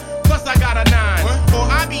high. Plus I got a 9. What? All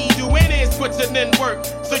I be doing is putting in work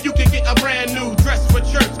so you can get a brand new dress for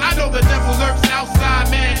church. I know the devil lurks outside,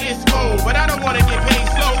 man, it's cold, but I don't wanna get paid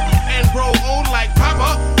slow and grow old like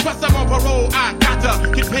Papa. Plus I'm on parole, I gotta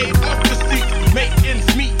get paid off the street, make ends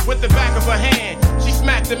meet with the back of her hand. She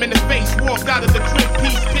smacked him in the face, walked out of the crib,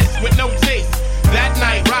 piece pissed with no taste. That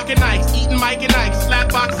night, rockin' ice, eating Mike and Ike, slap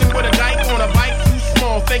boxing with a dyke on a bike too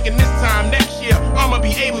small, thinking this time next year I'ma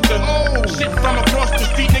be able to shit from across the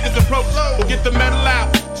street. Niggas approach, get the metal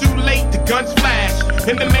out. Too late, the guns flash.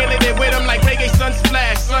 In the melee, they with him like reggae sun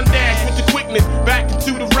splash. Sun dash with the quickness, back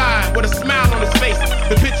into the ride with a smile on his face.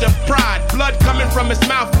 The picture of pride, blood coming from his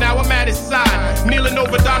mouth. Now I'm at his side, kneeling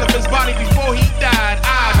over Donovan's body before he died.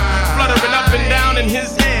 Eyes fluttering up and down in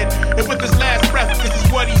his head, and with his last breath, this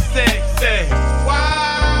is what he said. Why?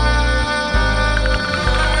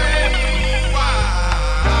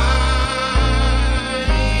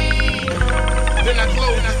 Then I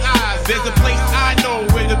close his eyes. There's a place I know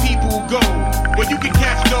where the people go, where you can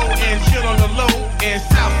catch dough and chill on the low and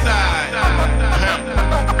Southside.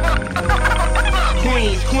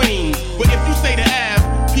 Queens. But if you say the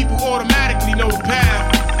Ave, people automatically know the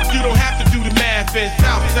path. You don't have to do the math in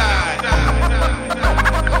Southside.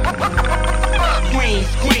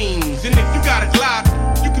 Queens. And if you got a Glock,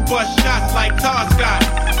 you can bust shots like Todd Scott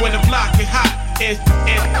when the block is hot. And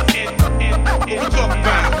we talk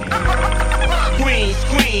about Queens.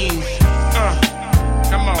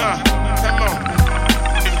 Come on.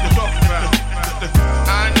 It's the talk about.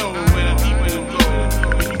 I know where the people go.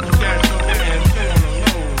 You can catch up and chill on the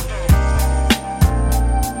low.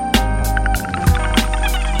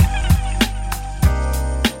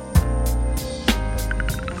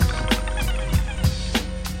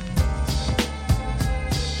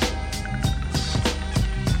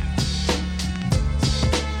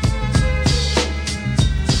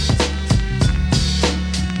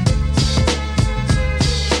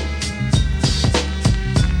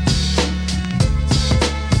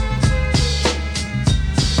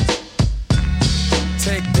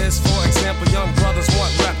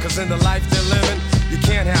 In the life they're living, you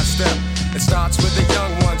can't have step. It starts with the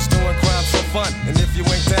young ones doing crimes for fun. And if you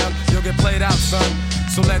ain't down, you'll get played out, son.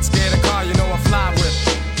 So let's get a car you know I fly with.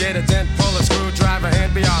 Get a dent, pull a screwdriver,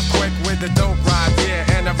 and be off quick with the dope ride, yeah,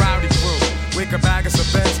 and a rowdy crew. We could bag us a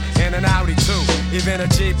Benz and an Audi too. Even a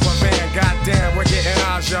Jeep or van, goddamn, we're getting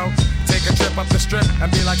ours, yo. Take a trip up the strip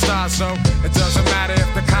and be like stars, so it doesn't matter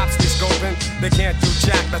if the cops be scoping. They can't do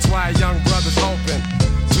jack, that's why a young brother's open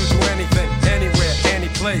to do anything, anywhere, any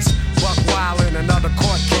place. Buck wild in another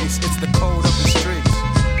court case. It's the code of the streets.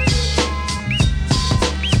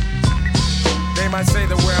 They might say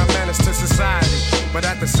that we're a menace to society, but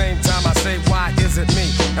at the same time I say, why is it me?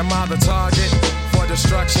 Am I the target for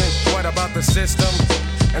destruction? What about the system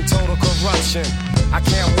and total corruption? I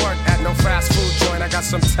can't work at no fast food joint. I got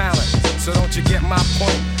some talent, so don't you get my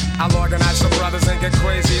point? I'll organize some brothers and get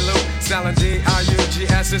crazy loot, selling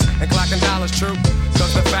DRUGS's and clocking dollars true.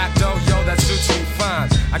 Cause the facto, yo, that suits me fine.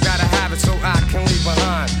 I gotta have it so I can leave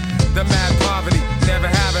behind the mad poverty, never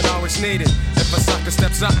having, always needed. If a sucker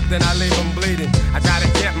steps up, then I leave him bleeding. I gotta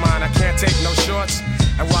get mine, I can't take no shorts.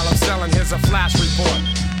 And while I'm selling, here's a flash report.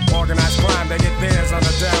 Organized crime, they get theirs on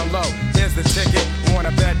the down low. Here's the ticket,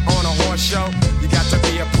 wanna bet on a horse show? You got to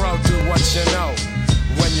be a pro, do what you know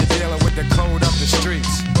when you're dealing with the code of the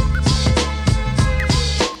streets.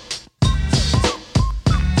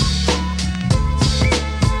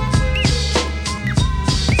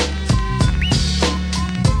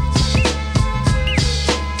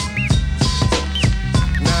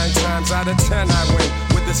 Out of 10 I win,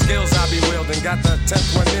 with the skills I be wielding. Got the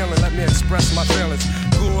 10th one kneeling, let me express my feelings.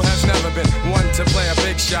 Cool has never been one to play a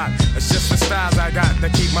big shot. It's just the styles I got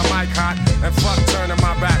that keep my mic hot. And fuck turning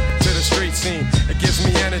my back to the street scene. It gives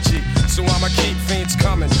me energy, so I'ma keep fiends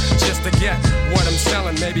coming just to get what I'm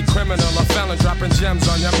selling, maybe criminal or felon, dropping gems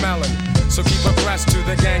on your melon. So keep abreast to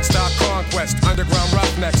the gangsta conquest, underground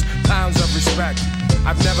roughnecks, pounds of respect.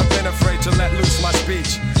 I've never been afraid to let loose my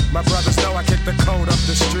speech. My brothers know I kick the code up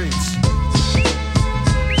the streets.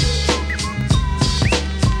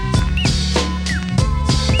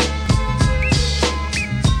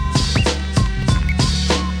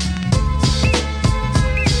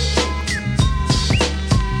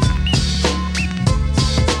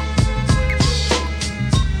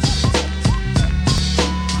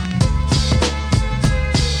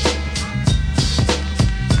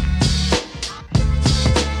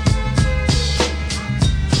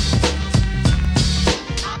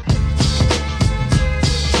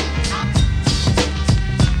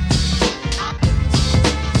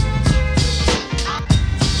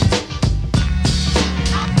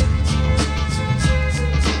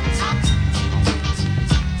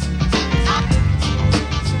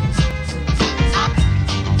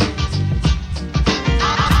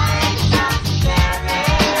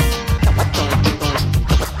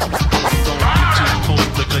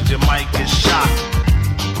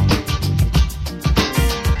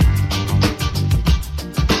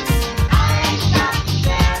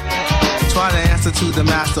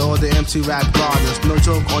 Rap goddess, no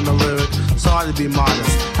joke on the lyric, sorry to be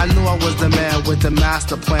modest. I knew I was the man with the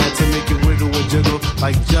master plan to make you wiggle and jiggle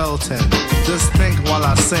like gelatin. Just think while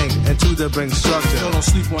I sing, and to the bring structure. Don't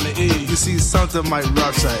sleep on the E. You see, something might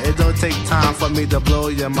rupture. It don't take time for me to blow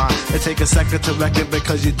your mind. It take a second to wreck it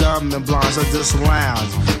because you dumb and blind. So just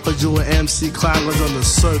lounge, cause you an MC climbers on the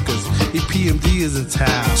circus. EPMD is in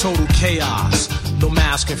town. Total chaos, no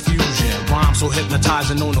mass confusion. Rhymes so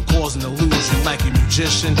hypnotizing, known to cause an illusion. Like a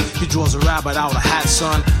magician, he draws a rabbit out of a hat,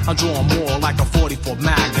 son. I'm drawing more like a 44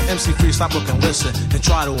 Magnum. MC free, stop, look and listen, and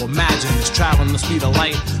try to imagine. It's traveling the speed of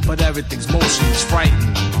light, but everything's motion is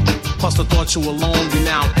frightening. Plus the thought you alone, you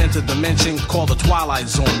now enter a dimension called the Twilight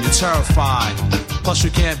Zone. You're terrified. Plus you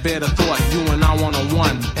can't bear the thought, you and I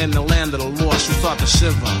one-on-one. In the land of the lost, you start to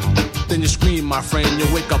shiver. Then you scream, my friend, you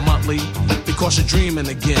wake up monthly because you're dreaming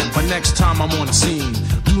again. But next time I'm on the scene,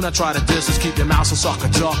 do not try to distance, keep your mouth so suck a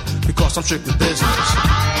duck, because I'm strictly business.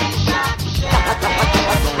 Don't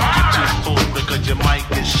get too close because you might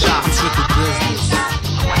get shot. I'm strictly business.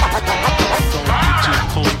 Don't get too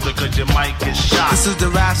close because you might get shot. This is the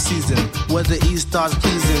rap season, where the East starts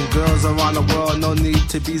pleasing. Girls around the world, no need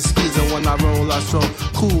to be skeezing. When I roll, I show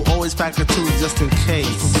cool, always pack a two just in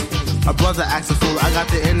case. My brother acts a fool, I got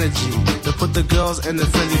the energy to put the girls in the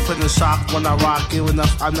frenzy, put in shock when I rock. Give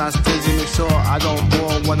enough, I'm not stingy, make sure I don't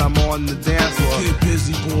bore when I'm on the dance floor. Get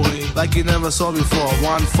busy, boy. Like you never saw before,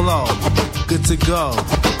 one flow, good to go.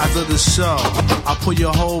 After the show, I'll pull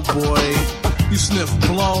your whole boy. You sniff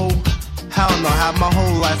blow? Hell no, have my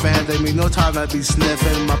whole life ahead of me, no time to be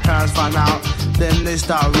sniffing. My parents find out, then they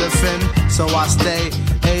start riffing. So I stay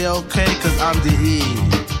A-OK, cause I'm the E,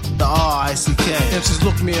 the R-I-C-K. MCs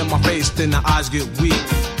look me in my face, then the eyes get weak.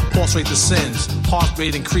 Pulse rate descends, heart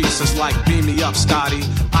rate increases like beam me up, Scotty.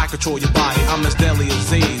 I control your body, I'm as deadly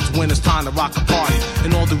as AIDS when it's time to rock a party.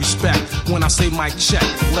 In all due respect, when I say mic check,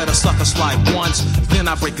 let a sucker slide once, then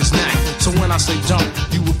I break his neck. So when I say jump,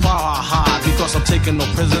 you will power high, because I'm taking no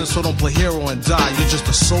prisoners, so don't play hero and die. You're just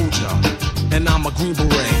a soldier, and I'm a green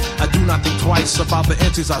beret. I do not think twice about the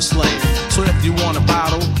entities I slay. So if you want a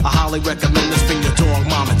battle, I highly recommend this, bring your dog,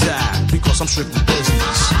 mom and dad, because I'm strictly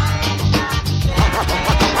business.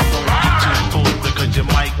 Because you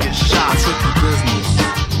might get shot. Strictly business.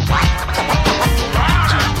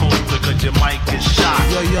 Too cold because you might get shot.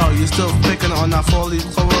 Yo, you still picking on that 4-leaf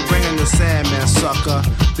clover, bringing the Sandman, sucker,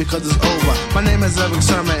 because it's over. My name is Eric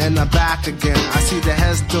Sermon and I'm back again. I see the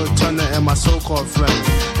heads still turning in my so-called friends.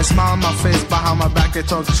 They smile on my face, behind my back they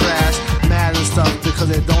talk trash, mad and stuff because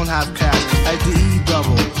they don't have cash. Like the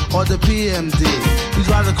E-double or the PMD. You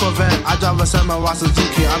drive the Corvette, I drive a Samurai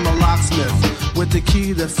Suzuki. I'm a locksmith with the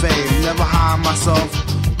key to fame. Never hide myself,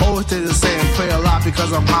 always stay the same. Pray a lot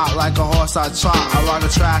because I'm hot like a horse I trot. I ride the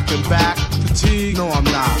track and back. Fatigue? No, I'm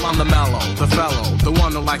not. I'm the mellow, the fellow, the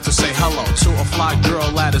one that like to say hello to a fly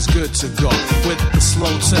girl that is good to go. With the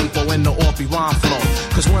slow tempo and the offbeat rhyme flow.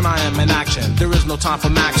 Cause when I am in action, there is no time for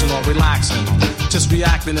maxing or relaxing. Just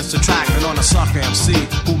reacting and subtracting on a sucker MC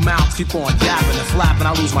who mouth keep on yapping and flapping.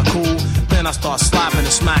 I lose my cool, then I start slapping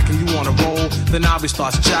and smacking. You wanna roll, then I'll be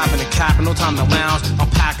starts jabbing and capping. No time to lounge, I'm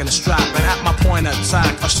packing and strapping. At my point of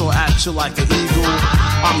attack, I show at you like an eagle.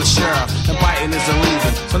 I'm the sheriff, and biting is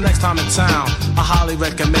illegal. So next time in town, I highly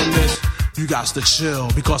recommend this. You got to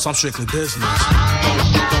chill, because I'm strictly business.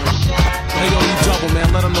 Hey yo, you double,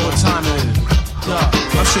 man, let them know what time it is. Yeah,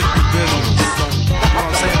 I'm strictly business. You know what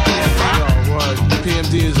I'm saying? PMD, yo, word.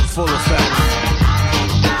 PMD is in full effect.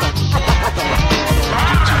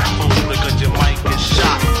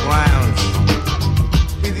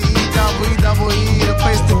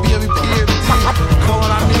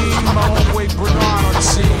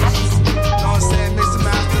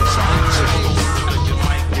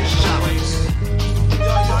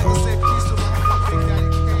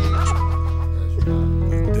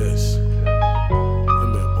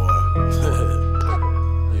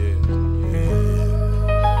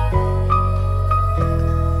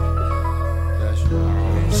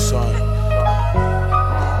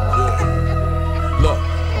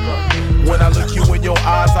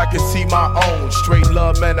 I can see my own. Straight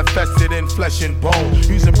love manifested in flesh and bone.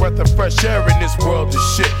 Use a breath of fresh air in this world of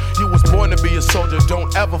shit. You was born to be a soldier,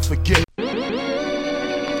 don't ever forget.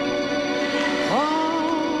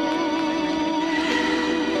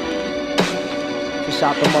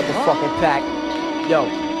 Shot the motherfucking pack.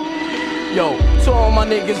 Yo, to all my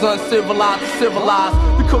niggas uncivilized, civilized.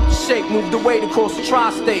 We cook the shake, move the weight across the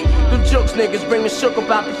tri-state. The jokes niggas bring the shook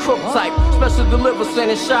about the crook type. Special deliver,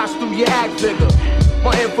 sending shots through your act figure.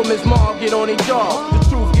 My infamous mom get on their jaw. The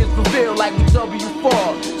truth gets revealed like we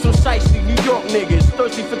W4. Some shiesty New York niggas,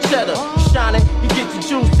 thirsty for cheddar. You shining, you get your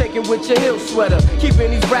juice taken with your heel sweater. Keeping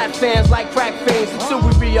these rap fans like crack fiends until we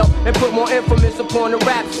re-up and put more infamous upon the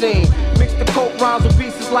rap scene. Mix the coke rhymes with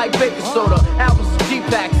pieces like baking soda. Albums of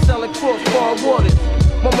G-Packs, selling crossbar waters.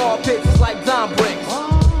 My mom picks is like Dime bricks.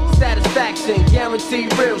 Satisfaction,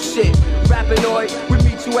 guaranteed real shit. Rappinoid, we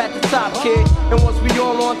meet you at the top, kid. And once we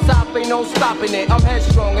all on top, ain't no stopping it. I'm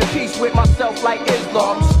headstrong, in peace with myself like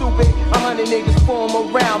Islam. You stupid, 100 niggas form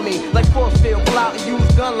around me like force field. Pull out and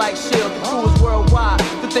use gun like shield. The crew is worldwide,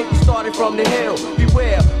 to think we started from the hill.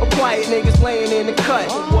 Beware of quiet niggas laying in the cut.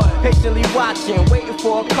 Patiently watching, waiting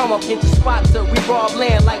for a come up, get your spot till we rob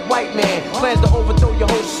land like white man. Plans to overthrow your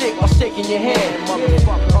whole shit while shaking your hand.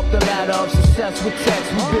 Motherfucker, up the ladder of success with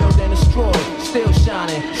text, we build and destroy. Still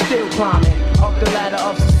shining, still climbing. Up the ladder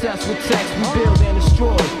of success with text, we build and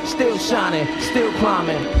destroy. Still shining, still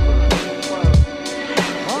climbing.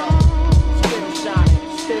 Still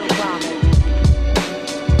shining, still climbing.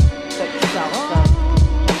 Check this out, son.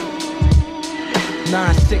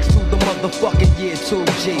 9-6 to the motherfucking year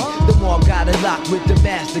 2G. The mob got it locked with the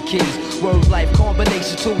master keys. Word life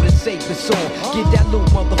combination to the safest song. Get that loot,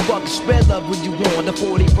 motherfucker, spread love when you want. The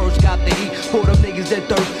 41st got the heat for them niggas that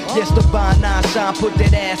thirst. Yes, the bond 9 shine, put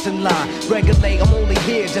that ass in line. Regulate, I'm only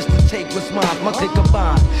here just to take what's mine. My click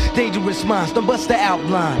combined, dangerous minds, don't bust the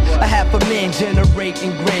outline. I have a man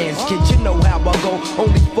generating grands. Kid, you know how I go,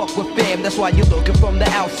 only fuck with fam. That's why you're looking from the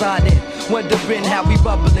outside in. Wondering how we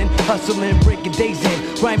bubbling, hustling, breaking days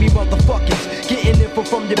in. Grimy motherfuckers, getting info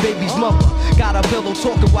from your baby's mother. Got a pillow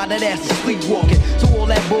talking while that ass is sleepwalking. So all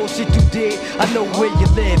that bullshit you did, I know where you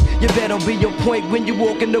live. You better be your point when you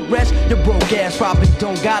walk in the rest. Your broke ass probably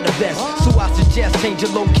don't got a vest. So I suggest change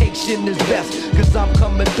your location is best. Cause I'm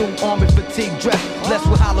coming through army fatigue dress. Blessed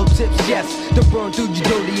with hollow tips, yes. To burn through your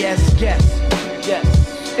dirty ass guess. Yes,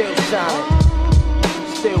 still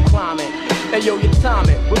shining, still climbing. Hey yo, your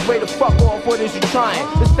timing was way to fuck off, what is you trying?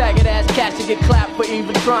 This faggot ass cat to get clapped for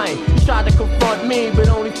even trying. You tried to confront me, but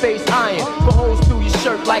only face iron. For holes through your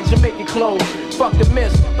shirt like Jamaican clothes. Fuck the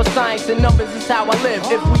myths, but science and numbers is how I live.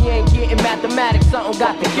 If we ain't getting mathematics, something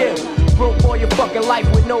got to give. Broke all your fucking life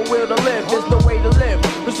with no will to live. There's no way to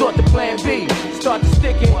live, resort to plan B. Start to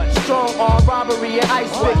sticking, strong arm robbery and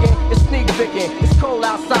ice picking. It's sneak picking, it's cold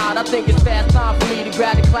outside. I think it's fast time for me to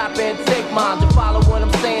grab the clapper and take mine. To follow what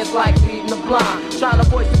I'm saying is like leading the blind. Trying to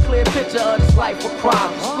voice a clear picture of this life of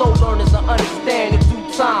crime. Slow learners to understand in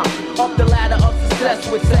due time. Up the ladder of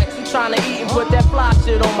success with sex. I'm trying to eat and put that fly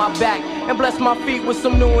shit on my back. And bless my feet with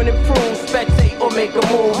some new and improved. Spectate or make a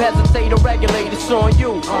move. Hesitate or regulate, it's on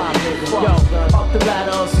you. Yo, up the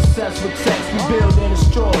ladder of success with text. We build and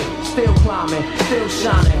destroy. Still climbing, still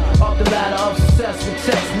shining. Up the ladder of success with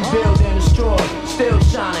text. We build and destroy. Still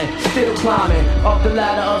shining, still climbing. Up the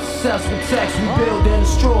ladder of success with text. We build and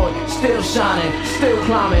destroy. Still shining, still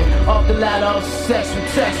climbing. Up the ladder of success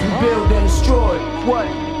with text. We build and destroy. What?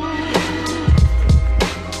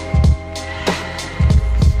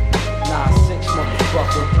 9-6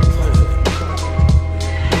 motherfucker.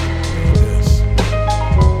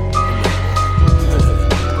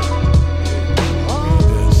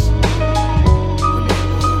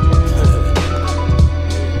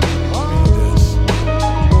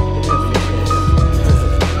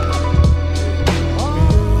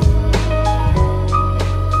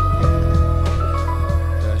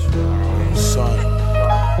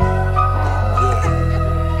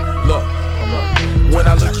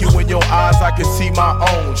 I can see my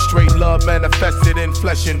own. Straight love manifested in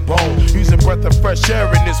flesh and bone. Using breath of fresh air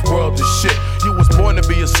in this world of shit. You was born to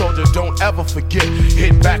be a soldier, don't ever forget.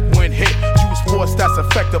 Hit back when hit. Use force that's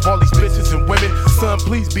effective. All these bitches and women, son,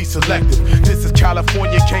 please be selective. This is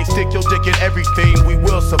California, can't stick your dick in everything. We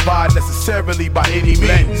will survive necessarily by any means.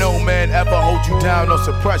 Let no man ever hold you down or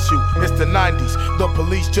suppress you. It's the 90s, the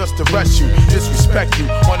police just arrest you, disrespect you,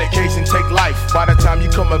 on occasion take life. By the time you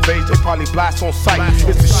come of age, they probably blast on sight.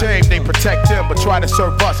 It's a shame they protect them, but try to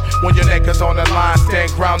serve us. When your neck is on the line,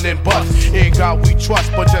 stand ground and bust. In God we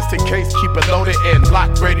trust, but just in case, keep it loaded and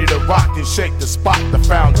locked, ready to rock and shake the spot, the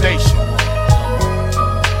foundation.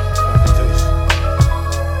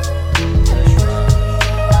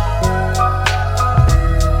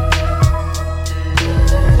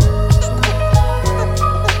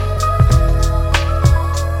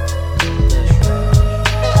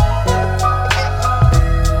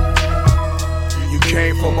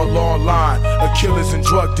 online. Killers and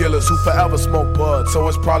drug dealers who forever smoke bud, so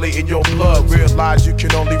it's probably in your blood. Realize you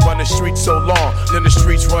can only run the streets so long, then the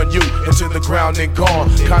streets run you into the ground and gone.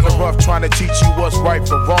 Kinda rough trying to teach you what's right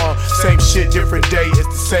from wrong. Same shit, different day, it's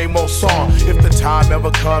the same old song. If the time ever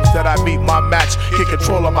comes that I meet my match, get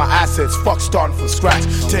control of my assets, fuck starting from scratch.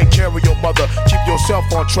 Take care of your mother, keep yourself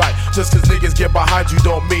on track. Just cause niggas get behind you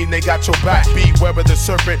don't mean they got your back. Beware of the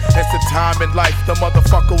serpent, it's the time in life. The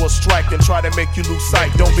motherfucker will strike and try to make you lose sight.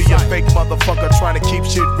 Don't be a fake motherfucker trying to keep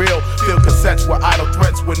shit real. Fill cassettes with idle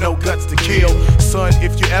threats with no guts to kill. Son,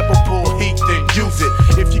 if you ever pull heat, then use it.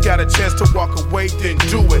 If you got a chance to walk away, then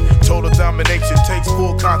do it. Total domination takes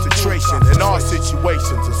full concentration. In all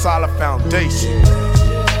situations, a solid foundation.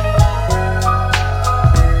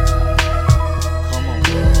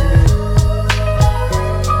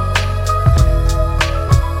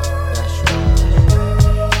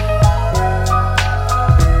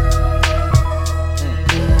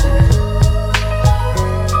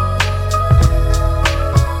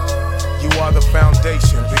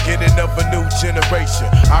 Beginning of a new generation.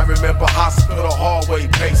 I remember hospital hallway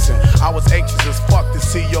pacing. I was anxious as fuck to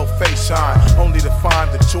see your face shine, only to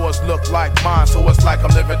find that yours look like mine. So it's like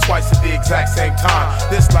I'm living twice at the exact same time.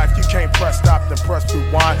 This life you can't press stop then press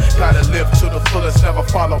rewind. Gotta live to the fullest, never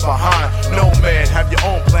follow behind. No man, have your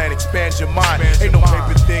own plan, expand your mind. Ain't no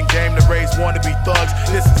paper thin game to raise wannabe thugs.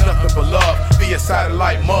 This is nothing but love via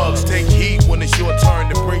satellite mugs. Take heed when it's your turn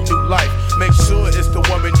to bring new life. Make sure it's the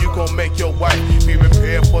woman you gon' make your wife. Be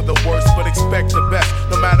prepared for the worst, but expect the best.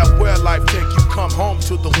 No matter where life take you, come home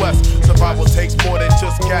to the west. Survival takes more than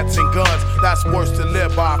just cats and guns. That's worse to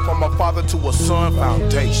live by. From a father to a son.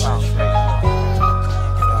 Foundation.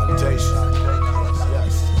 Foundation.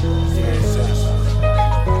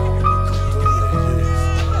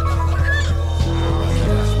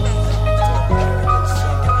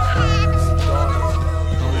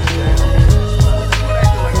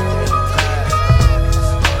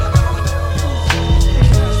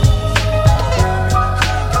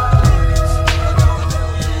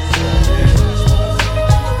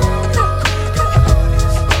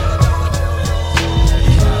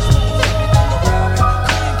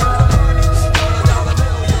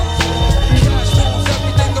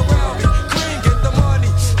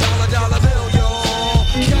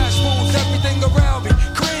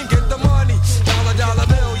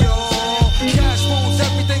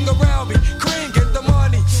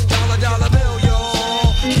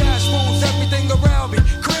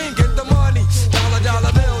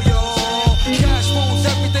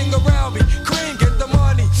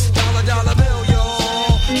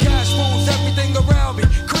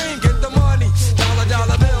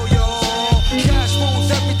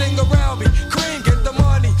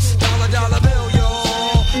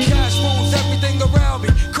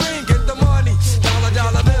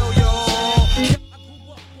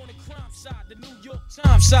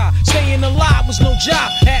 Staying alive was no job,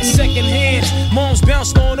 had second hands. Moms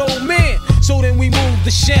bounced on old men, so then we moved to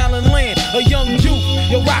Shaolin Land. A young youth,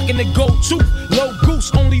 you're rocking the go-to. Low goose,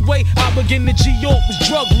 only way I begin to G-York was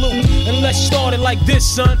drug loot. And let's start it like this,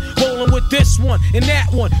 son. Rolling with this one and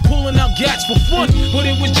that one, pulling out gats for fun. But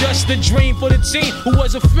it was just a dream for the teen who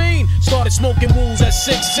was a fiend. Started smoking wools at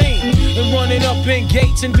 16 and running up in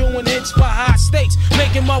gates and doing hits by high stakes.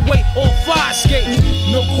 Making my way on fire skates.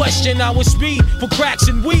 No question I was speed for cracks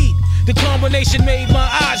and weed. The combination made my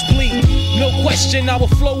eyes bleed. No question I would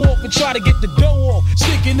flow off and try to get the dough off.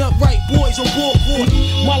 Sticking up right boys on board.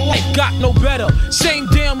 My life got no better. Same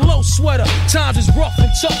damn low sweater. Times is rough and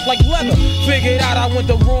tough like leather. Figured out I went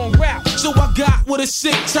the wrong route. So I got with a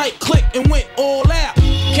sick tight click and went all out.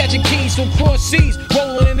 Catching keys from cross seas,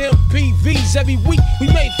 rolling in MPVs. Every week we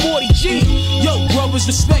made 40 G. Yo, brothers,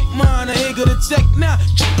 respect mine. I ain't gonna tech now.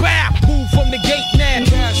 Bow, move from the gate now.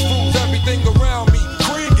 Cash rules everything around me.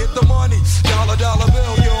 Cream, get the money. Dollar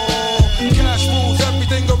bill, yo. Cash rules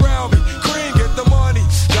everything around me. Cream, get the money.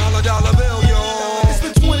 Dollar bill, yo. It's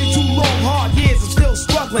been 22 long, hard years. I'm still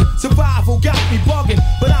struggling. Survival got me bugging,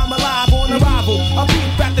 but I'm alive on arrival. I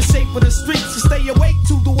peep at the shape of the streets to stay awake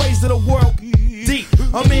to the ways of the world. Deep,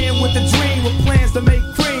 a man with a dream with plans to make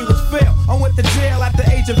cream was fail. I went to jail at the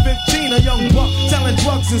age of 15, a young buck selling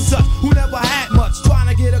drugs and such, who never had much, trying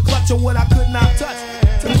to get a clutch of what I could not touch.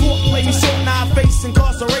 The court played me so now I face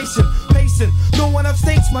incarceration. Pacing, no one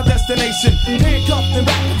upstates my destination. Handcuffed in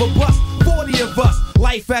back of a bus, 40 of us.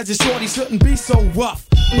 Life as a shorty shouldn't be so rough.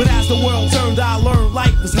 But as the world turned, I learned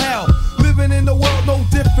life was hell. Living in the world no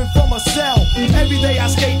different from a cell. Every day I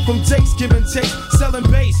skate from Jake's, giving chase, selling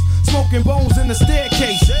bass, smoking bones in the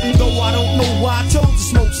staircase. Though I don't know why I chose to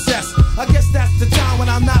smoke cess. I guess that's the time when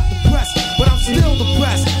I'm not depressed, but I'm still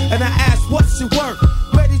depressed. And I ask, what's your work?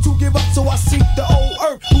 Ready to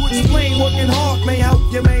explain, working hard may help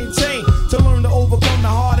you maintain. To learn to overcome the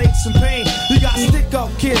heartaches and pain. You got stick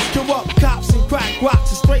up kids, corrupt cops and crack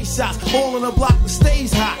rocks and stray shots. All in a block that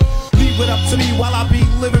stays hot. Leave it up to me while I be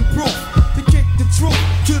living proof. To kick the truth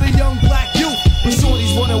to the young black youth. When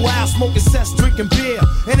shorties running wild, smoking cess, drinking beer.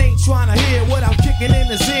 And ain't trying to hear what I'm kicking in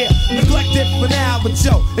his ear. Neglected for now, but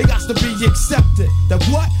yo, it got to be accepted. That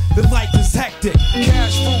what? The life is hectic.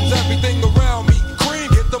 Cash rules everything around me. Cream,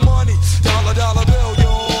 get the money. Dollar, dollar bill,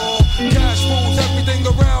 yo. Cash rules everything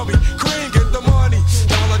around me. Cream, get the money.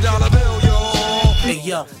 Dollar, dollar bill, yo. Hey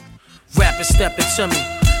yo, rappers stepping to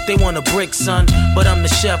me. They want a brick, son, but I'm the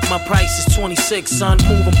chef. My price is 26, son.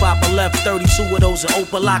 Moving Papa left 32 of those in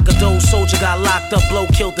Opalaka. Those soldier got locked up, blow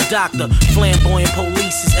killed the doctor. Flamboyant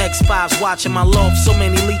police is X5s watching my loft. So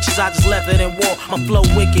many leeches, I just left it in war. My flow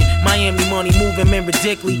wicked, Miami money moving men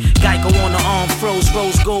ridiculously. Geico on the arm, froze,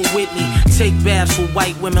 rose gold Whitney. Take baths with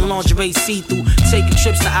white women, lingerie see-through. Taking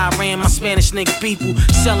trips to Iran, my Spanish nigga people.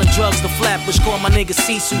 Selling drugs to Flatbush, call my nigga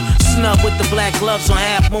Sisu. Snub with the black gloves on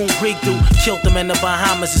Half Moon Creek through. Killed them in the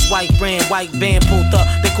Bahamas. His white brand, white van pulled up.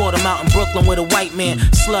 They caught him out in Brooklyn with a white man.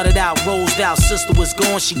 Slutted out, rosed out. Sister was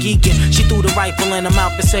gone, she geeking. She threw the rifle in her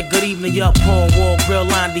mouth and said, good evening, yup. Paul Wall, real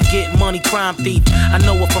line, be getting money, crime thief. I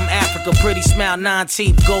know her from Africa, pretty smile, 9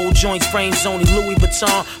 teeth. Gold joints, frames only, Louis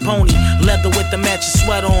Vuitton, pony. Leather with the matching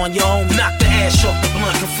sweater on, yo homie. Knock the ass off the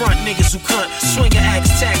blunt, confront niggas who cunt. Swing your axe,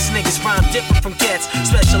 tax niggas, rhyme different from cats.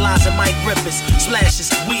 Specialize in mic rippers, splashes,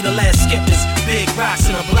 we the last skippers. Big rocks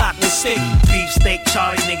in a block with stick. Beef steak,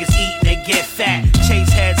 Charlie niggas eat, they get fat. Chase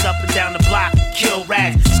heads up and down the block, kill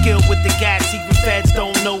rats. Skilled with the gas, even feds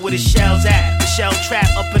don't know where the shell's at. The shell trap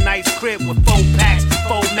up a nice crib with 4 packs.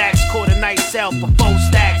 4 max, caught a nice sell for 4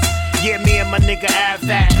 stacks. Yeah, me and my nigga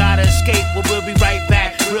Avac gotta escape, but we'll be right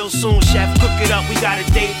back real soon. Chef, cook it up, we got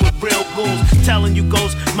a date with real goons. Telling you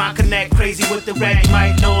ghosts, my connect crazy with the red. You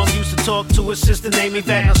might know him, used to talk to his sister named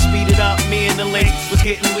Yvette. Now speed it up, me and the ladies was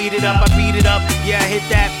getting weeded up. I beat it up, yeah I hit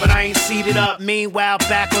that, but I ain't seated up. Meanwhile,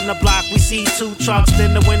 back on the block, we see 2 trucks,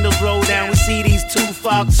 then the windows roll down. We see these 2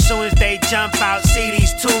 fucks, as soon as they jump out, see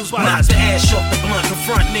these 2s. Knock the ass off the blunt,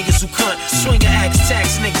 confront niggas who cunt. Swing your axe,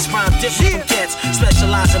 tax niggas, rhyme different from cats.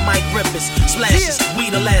 Specialize in mic rippers, splashes, we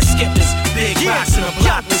the last skippers. Big rocks in the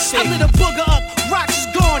block with sick. I lit a booger up, rocks is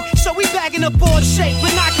gone, so we bagging up all the shake.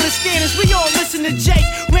 Binocular scanners, we all listen to Jake.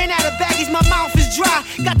 Ran out of baggies, my mouth is dry.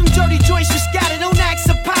 Got them dirty joints for scattered, don't act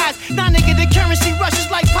surprised. Now nigga, the currency rushes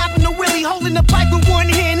like popping a willy. Holding the pipe with one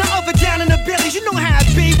hand, the other down in the billies. You know how it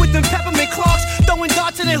be with them peppermint clocks. Throwing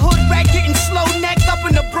darts in the hood rack, getting slow neck up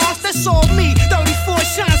in the Bronx. That's all me, 34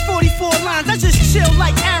 shines, 44 lines. I just chill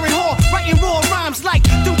like Aaron Hall, writing raw rhymes like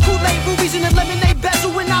them Kool-Aid rubies in the lemonade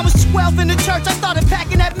bezel. When I was 12 in the church, I started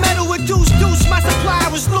packing that metal with deuce. My supply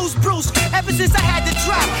was loose, Bruce. Ever since I had to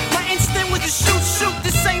drop, my instinct was to shoot.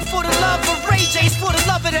 This ain't for the love of Ray J, it's for the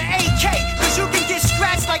love of the AK. Cause you can get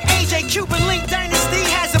scratched like AJ. Cuban Link Dynasty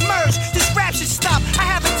has emerged. This rap should stop. I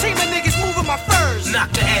have a team of niggas moving my furs.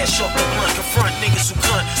 Knock the ass off the blunt, confront niggas who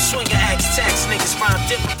cunt. Swing your axe, tax niggas, rhyme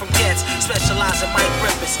different from cats. Specialize in mic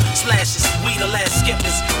rippers, splashes, we the last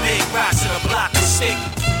skippers. Big rocks in a block with stick.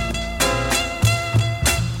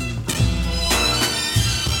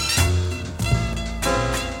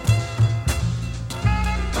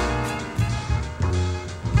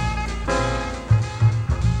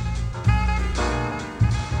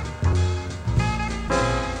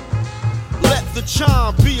 The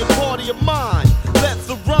chime be a party of mine. Let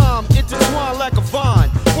the rhyme intertwine like a vine.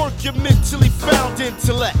 Work your mentally found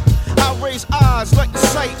intellect. I raise eyes like the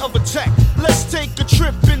sight of a tech. Let's take a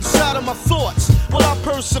trip inside of my thoughts while I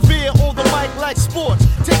persevere on the mic like sports.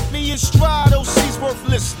 Take me in stride, OC's worth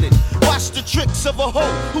listening. Watch the tricks of a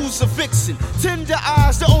hoe who's a vixen. Tender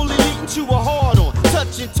eyes that only leading to a hard on.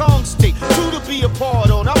 Touching tongue state, two to be a part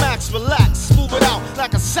on. I'm max relaxed, smooth it out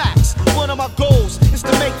like a sax. One of my goals is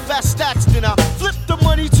to make fast stacks. Then I flip the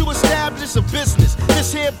money to establish a business.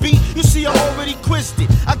 This here beat, you see I already quizzed it.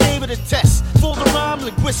 I gave it a test for the rhyme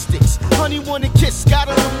linguistics. Honey wanna kiss,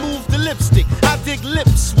 gotta remove the lipstick. I dig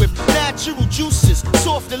lips with natural juices.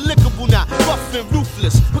 Soft and lickable, not rough and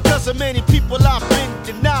ruthless. Because of many people I've been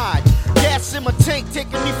denied. Gas in my tank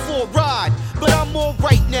taking me for a ride. But I'm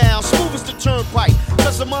alright now, smooth as the turnpike.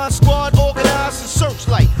 Cause of my squad organized and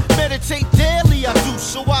searchlight. Meditate daily I do,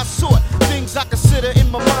 so I sort things I consider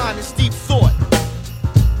in my mind as deep thought.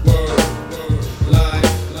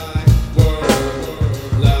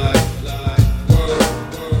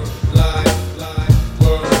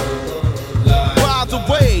 Ride the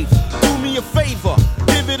wave, do me a favor,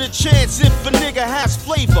 give it a chance if a nigga has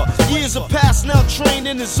flavor. Years have passed, now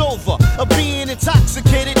training is over. Of being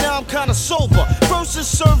intoxicated, now I'm kinda sober. Verses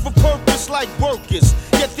serve a purpose like workers.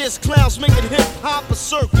 Yet there's clowns making hip-hop a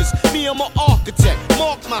circus. Me, I'm an architect,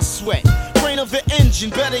 mark my sweat. Brain of an engine,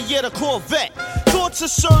 better yet a Corvette. Thoughts are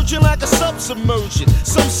surging like a submersion.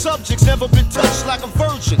 Some subjects never been touched like a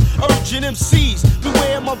virgin. Urging MCs,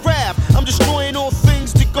 beware my rap. I'm destroying all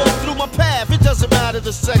things that go through my path. It doesn't matter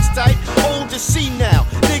the sex type, old to see now.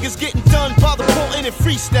 Niggas getting done by the potent and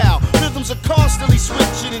freestyle. Rhythms are constantly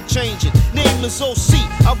switching and changing. Name is OC,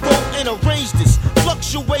 I wrote and arranged this.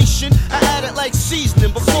 Fluctuation, I added like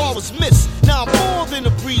seasoning before I was missed. Now I'm more than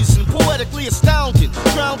a breezing, poetically astounding.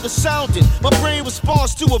 Drowned the sounding, my brain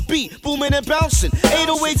responds to a beat, booming and bouncing.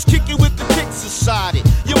 808s kicking with the kicks inside it.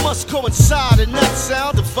 You must coincide and not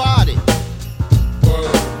sound divided.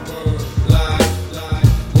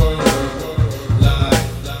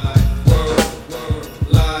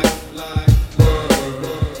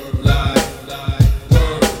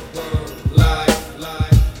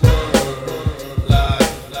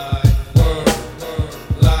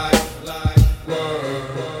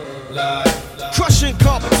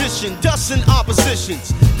 Dusting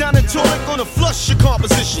oppositions. Down in toilet gonna flush your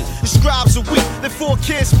composition. The scribes are weak, therefore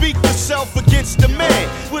can't speak for self against the man.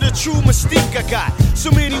 With a true mystique I got.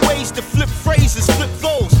 So many ways to flip phrases, flip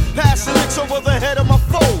those. Passing licks over the head of my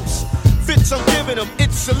foes. Fits I'm giving them,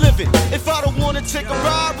 it's a living. If I don't wanna take a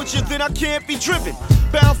ride with you, then I can't be driven.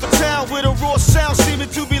 Bound for town with a raw sound seeming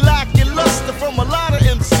to be lacking luster from a lot of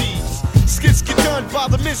MCs. Skits get done by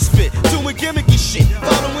the misfit, doing gimmicky shit,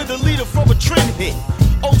 following the leader from a trend hit.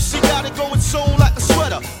 OC got it going sewn like a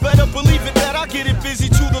sweater. Better believe it that I get it busy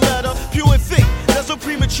to the letter. Pure and thick, there's no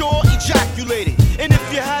premature ejaculating. And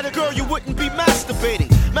if you had a girl, you wouldn't be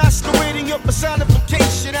masturbating. Masquerading your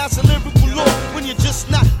personification as a lyrical lord when you're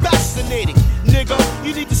just not fascinating. Nigga,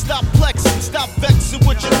 you need to stop flexing, stop vexing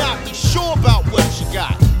what you're not. Be sure about what you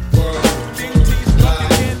got. King T's drunk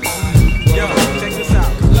again. Yo, check this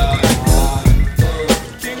out.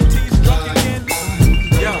 King T's drunk again.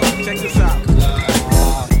 Yo, check this out.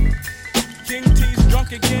 King T's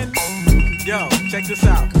drunk again. Yo, check this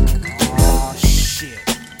out. Oh shit.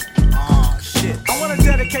 Oh shit. I wanna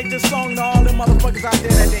dedicate this song to all them motherfuckers out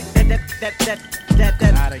there that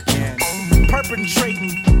not again.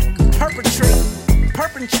 Perpetrating.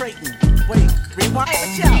 Wait, rewind. Hey,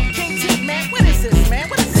 but yo, King T, man, what is this, man?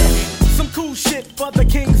 What is this? Some cool shit for the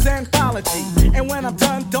King's anthology. And when I'm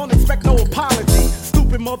done, don't expect no apology.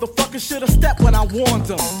 Stupid motherfuckers should've stepped when I warned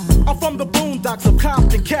them. I'm from the boondocks of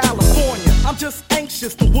Compton, California. I'm just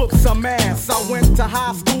anxious to whoop some ass. I went to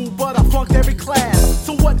high school, but I flunked every class.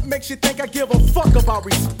 So what makes you think I give a fuck about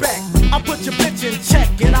respect? I put your bitch in check,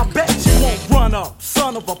 and I bet you won't run up.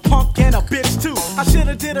 Son of a punk and a bitch too. I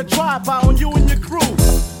should've did a drive-by on you and your crew.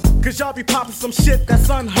 Cause y'all be popping some shit that's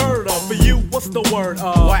unheard of. For you, what's the word?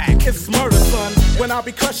 Whack. It's murder, son. When I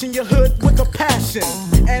be crushing your hood with a passion.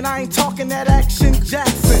 And I ain't talking that Action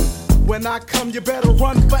Jackson. When I come, you better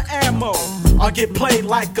run for ammo. I'll get played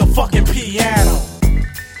like a fucking piano.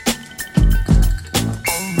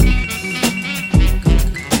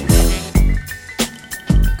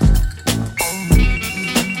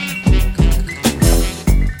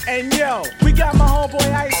 And yo, we got my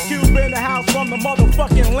homeboy Ice Cube in the house from the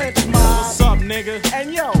motherfucking Lynch Mob. What's up, nigga?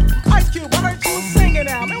 And yo, Ice Cube, I heard you was singing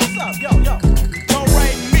now, man. What's up? Yo. Don't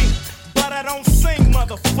rate me, but I don't sing,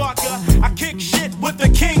 motherfucker. I kick shit with the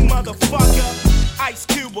king, motherfucker. Ice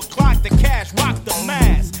Cube will clock the cash, rock the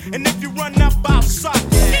mask. And if you run up, I'll suck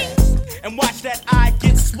your ass. And watch that eye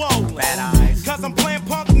get swollen. Bad eyes. Cause I'm playing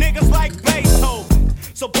punk niggas like Beethoven.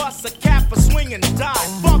 So bust a cap, a swing and die.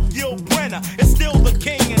 Fuck Gil Brenner, it's still the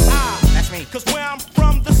king and I. That's me. Cause where I'm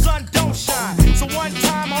from, the sun don't shine. So one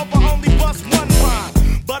time, I hope I only bust one rhyme.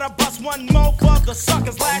 But I bust one more for the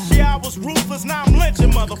suckers. Last year I was ruthless, now I'm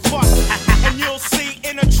lynching motherfuckers. And you'll see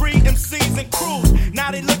in a tree MCs and crews.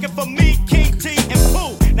 Now they looking for me, King T and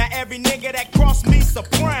Pooh. Now every nigga that crossed me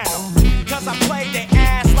soprano. Cause I played their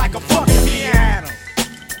ass like a fucking piano.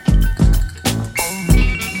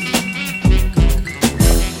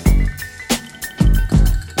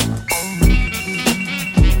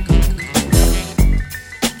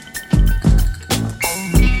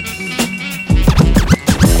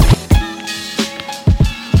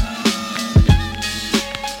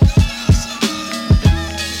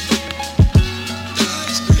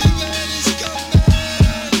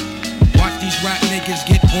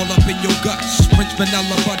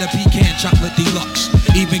 Vanilla, butter, pecan, chocolate deluxe.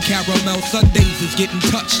 Even caramel sundaes is getting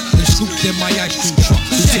touched and scooped in my ice cream truck.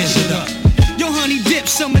 Who tears it up? Yo, honey dip,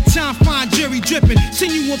 summertime, fine jury dripping.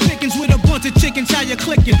 Send you on pickings with a bunch of chickens, how you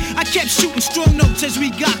fire clicking. I kept shooting strong notes as we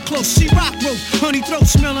got close. She rock rope, honey throat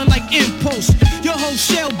smelling like impulse. Your whole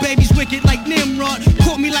shell, baby's wicked like Nimrod.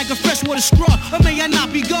 Caught me like a freshwater straw, or may I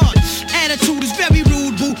not be God? Attitude is very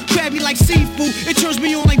rude, boo. Crabby like seafood. It turns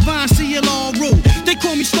me on like Vine, CLR rule. They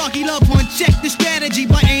call me Starkey Love Hunt. Check the strategy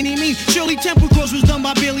by any means. Shirley Temple Cross was done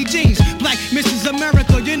by Billie Jeans. Black Mrs.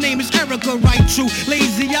 America, your name is Erica, right? True.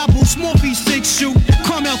 Lazy apple, small piece, 6 shoe.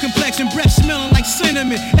 Caramel complexion, breath smelling like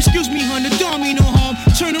cinnamon. Excuse me, hun, the don't mean no harm.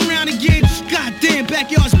 Turn around again. Goddamn,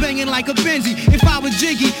 backyard's banging like a Benzie. If I was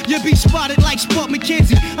Jiggy, you'd be spotted like Spot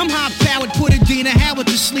McKenzie. I'm high powered, put a Dina Howard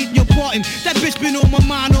to sleep. You're parting. That bitch been on my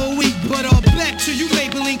mind all week. But back to you,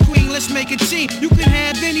 Maybelline Queen. Let's make a team. You can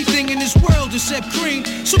have anything in this world except cream.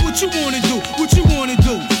 So what you wanna do? What you wanna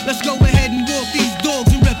do? Let's go ahead and walk these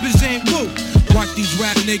dogs and represent woo. Watch these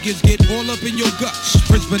rap niggas get all up in your guts.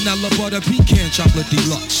 Prince Vanilla Butter Pecan Chocolate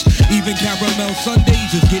Deluxe. Even caramel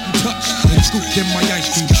sundaes is getting touched and scooped in my ice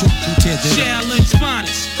cream truck. Who tears it up? Challenge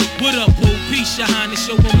finest. What up, boo? Peace, your highness,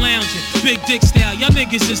 show them lounging. Big dick style, y'all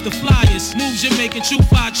niggas is the flyers. Moves you're making, true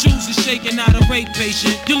five chooses, shaking out a rape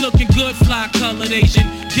patient. You're looking good, fly colored Asian.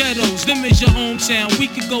 Ghettos, them is your hometown. We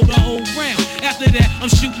could go the whole round. After that, I'm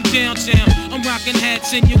shooting downtown. I'm rocking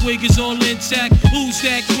hats and your wig is all intact. Who's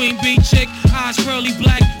that queen bee chick? Eyes pearly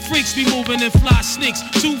black. Freaks be moving and fly sneaks.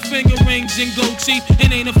 2 finger rings and gold teeth.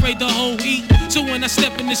 And ain't afraid to whole eat. So when I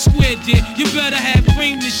step in the square, dear, you better have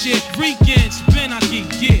cream this shit. Weekends, Ben, I keep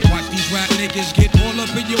get. Watch these rap niggas get all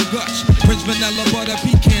up in your guts. Prince Vanilla Butter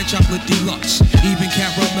Pecan Chocolate Deluxe. Even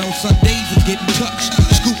caramel sundaes is getting touched.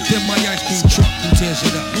 Scooped in my ice cream truck. Who tears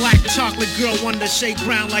it up? Black chocolate girl, wonder, shake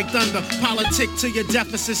ground like thunder. Politic to your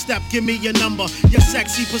deficit step, give me your number. Your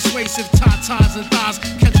sexy, persuasive tatas and thighs.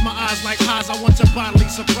 Catch my eyes like highs, I want your bodily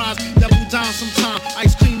surprise. Double down sometime.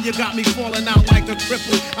 Ice cream, you got me falling out like a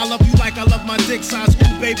cripple. I love you like I love my dick size.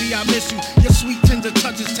 Ooh, baby, I miss you. Your sweet tender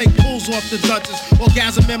touches take pulls off the Duchess.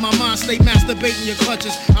 Orgasm in my mind, stay masturbating your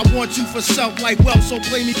clutches. I want you for self like wealth, so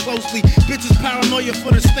play me closely. Bitches paranoia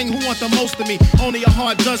for this thing, who want the most of me? Only a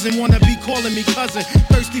heart doesn't wanna be calling me cousin.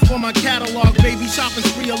 Thirsty for my catalog, baby, shopping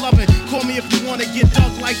spree 11. Call me if you wanna get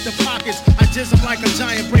dug like the pockets. I jizz them like a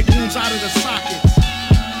giant, break wounds out of the sockets.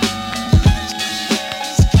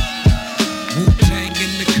 Wu-Tang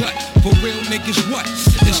in the cut, for real niggas what?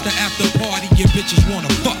 It's the after party, your bitches wanna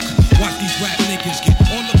fuck. Watch these rap niggas get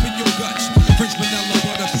all up in your guts. Prince Vanilla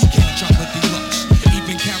Butter Pecan Chocolate Deluxe.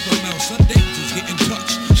 Even caramel sundaes is getting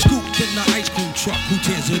touched. Scooped in the ice cream truck, who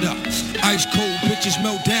tears it up? Ice cold bitches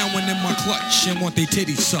melt down when in my clutch and want they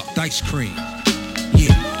titties sucked. Ice cream,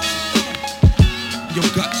 yeah. Your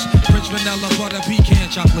guts, Prince Vanilla Butter Pecan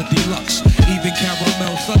Chocolate Deluxe. Even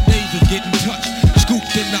caramel sundaes is getting touched.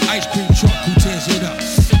 Scooped in the ice cream truck, who tears it up?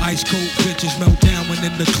 Ice cold bitches melt down when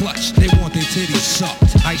in the clutch. They want their titties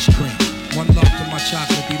sucked. Ice cream. One love to my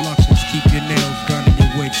chocolate deluxes. Keep your nails done and your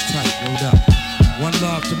wigs tight. Rolled up. One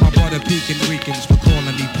love to my butter pecan Ricans for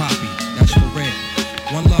calling me Poppy. That's for red.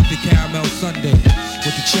 One love to caramel sundae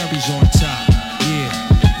with the cherries on top. Yeah.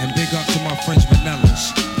 And big up to my French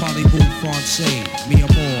vanillas. Parlez-vous français, mi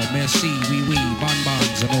amour, merci, oui oui,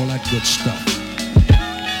 bonbons and all that good stuff.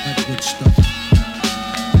 That good stuff.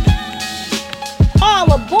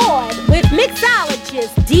 All aboard with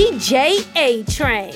mixologist DJ Atrain.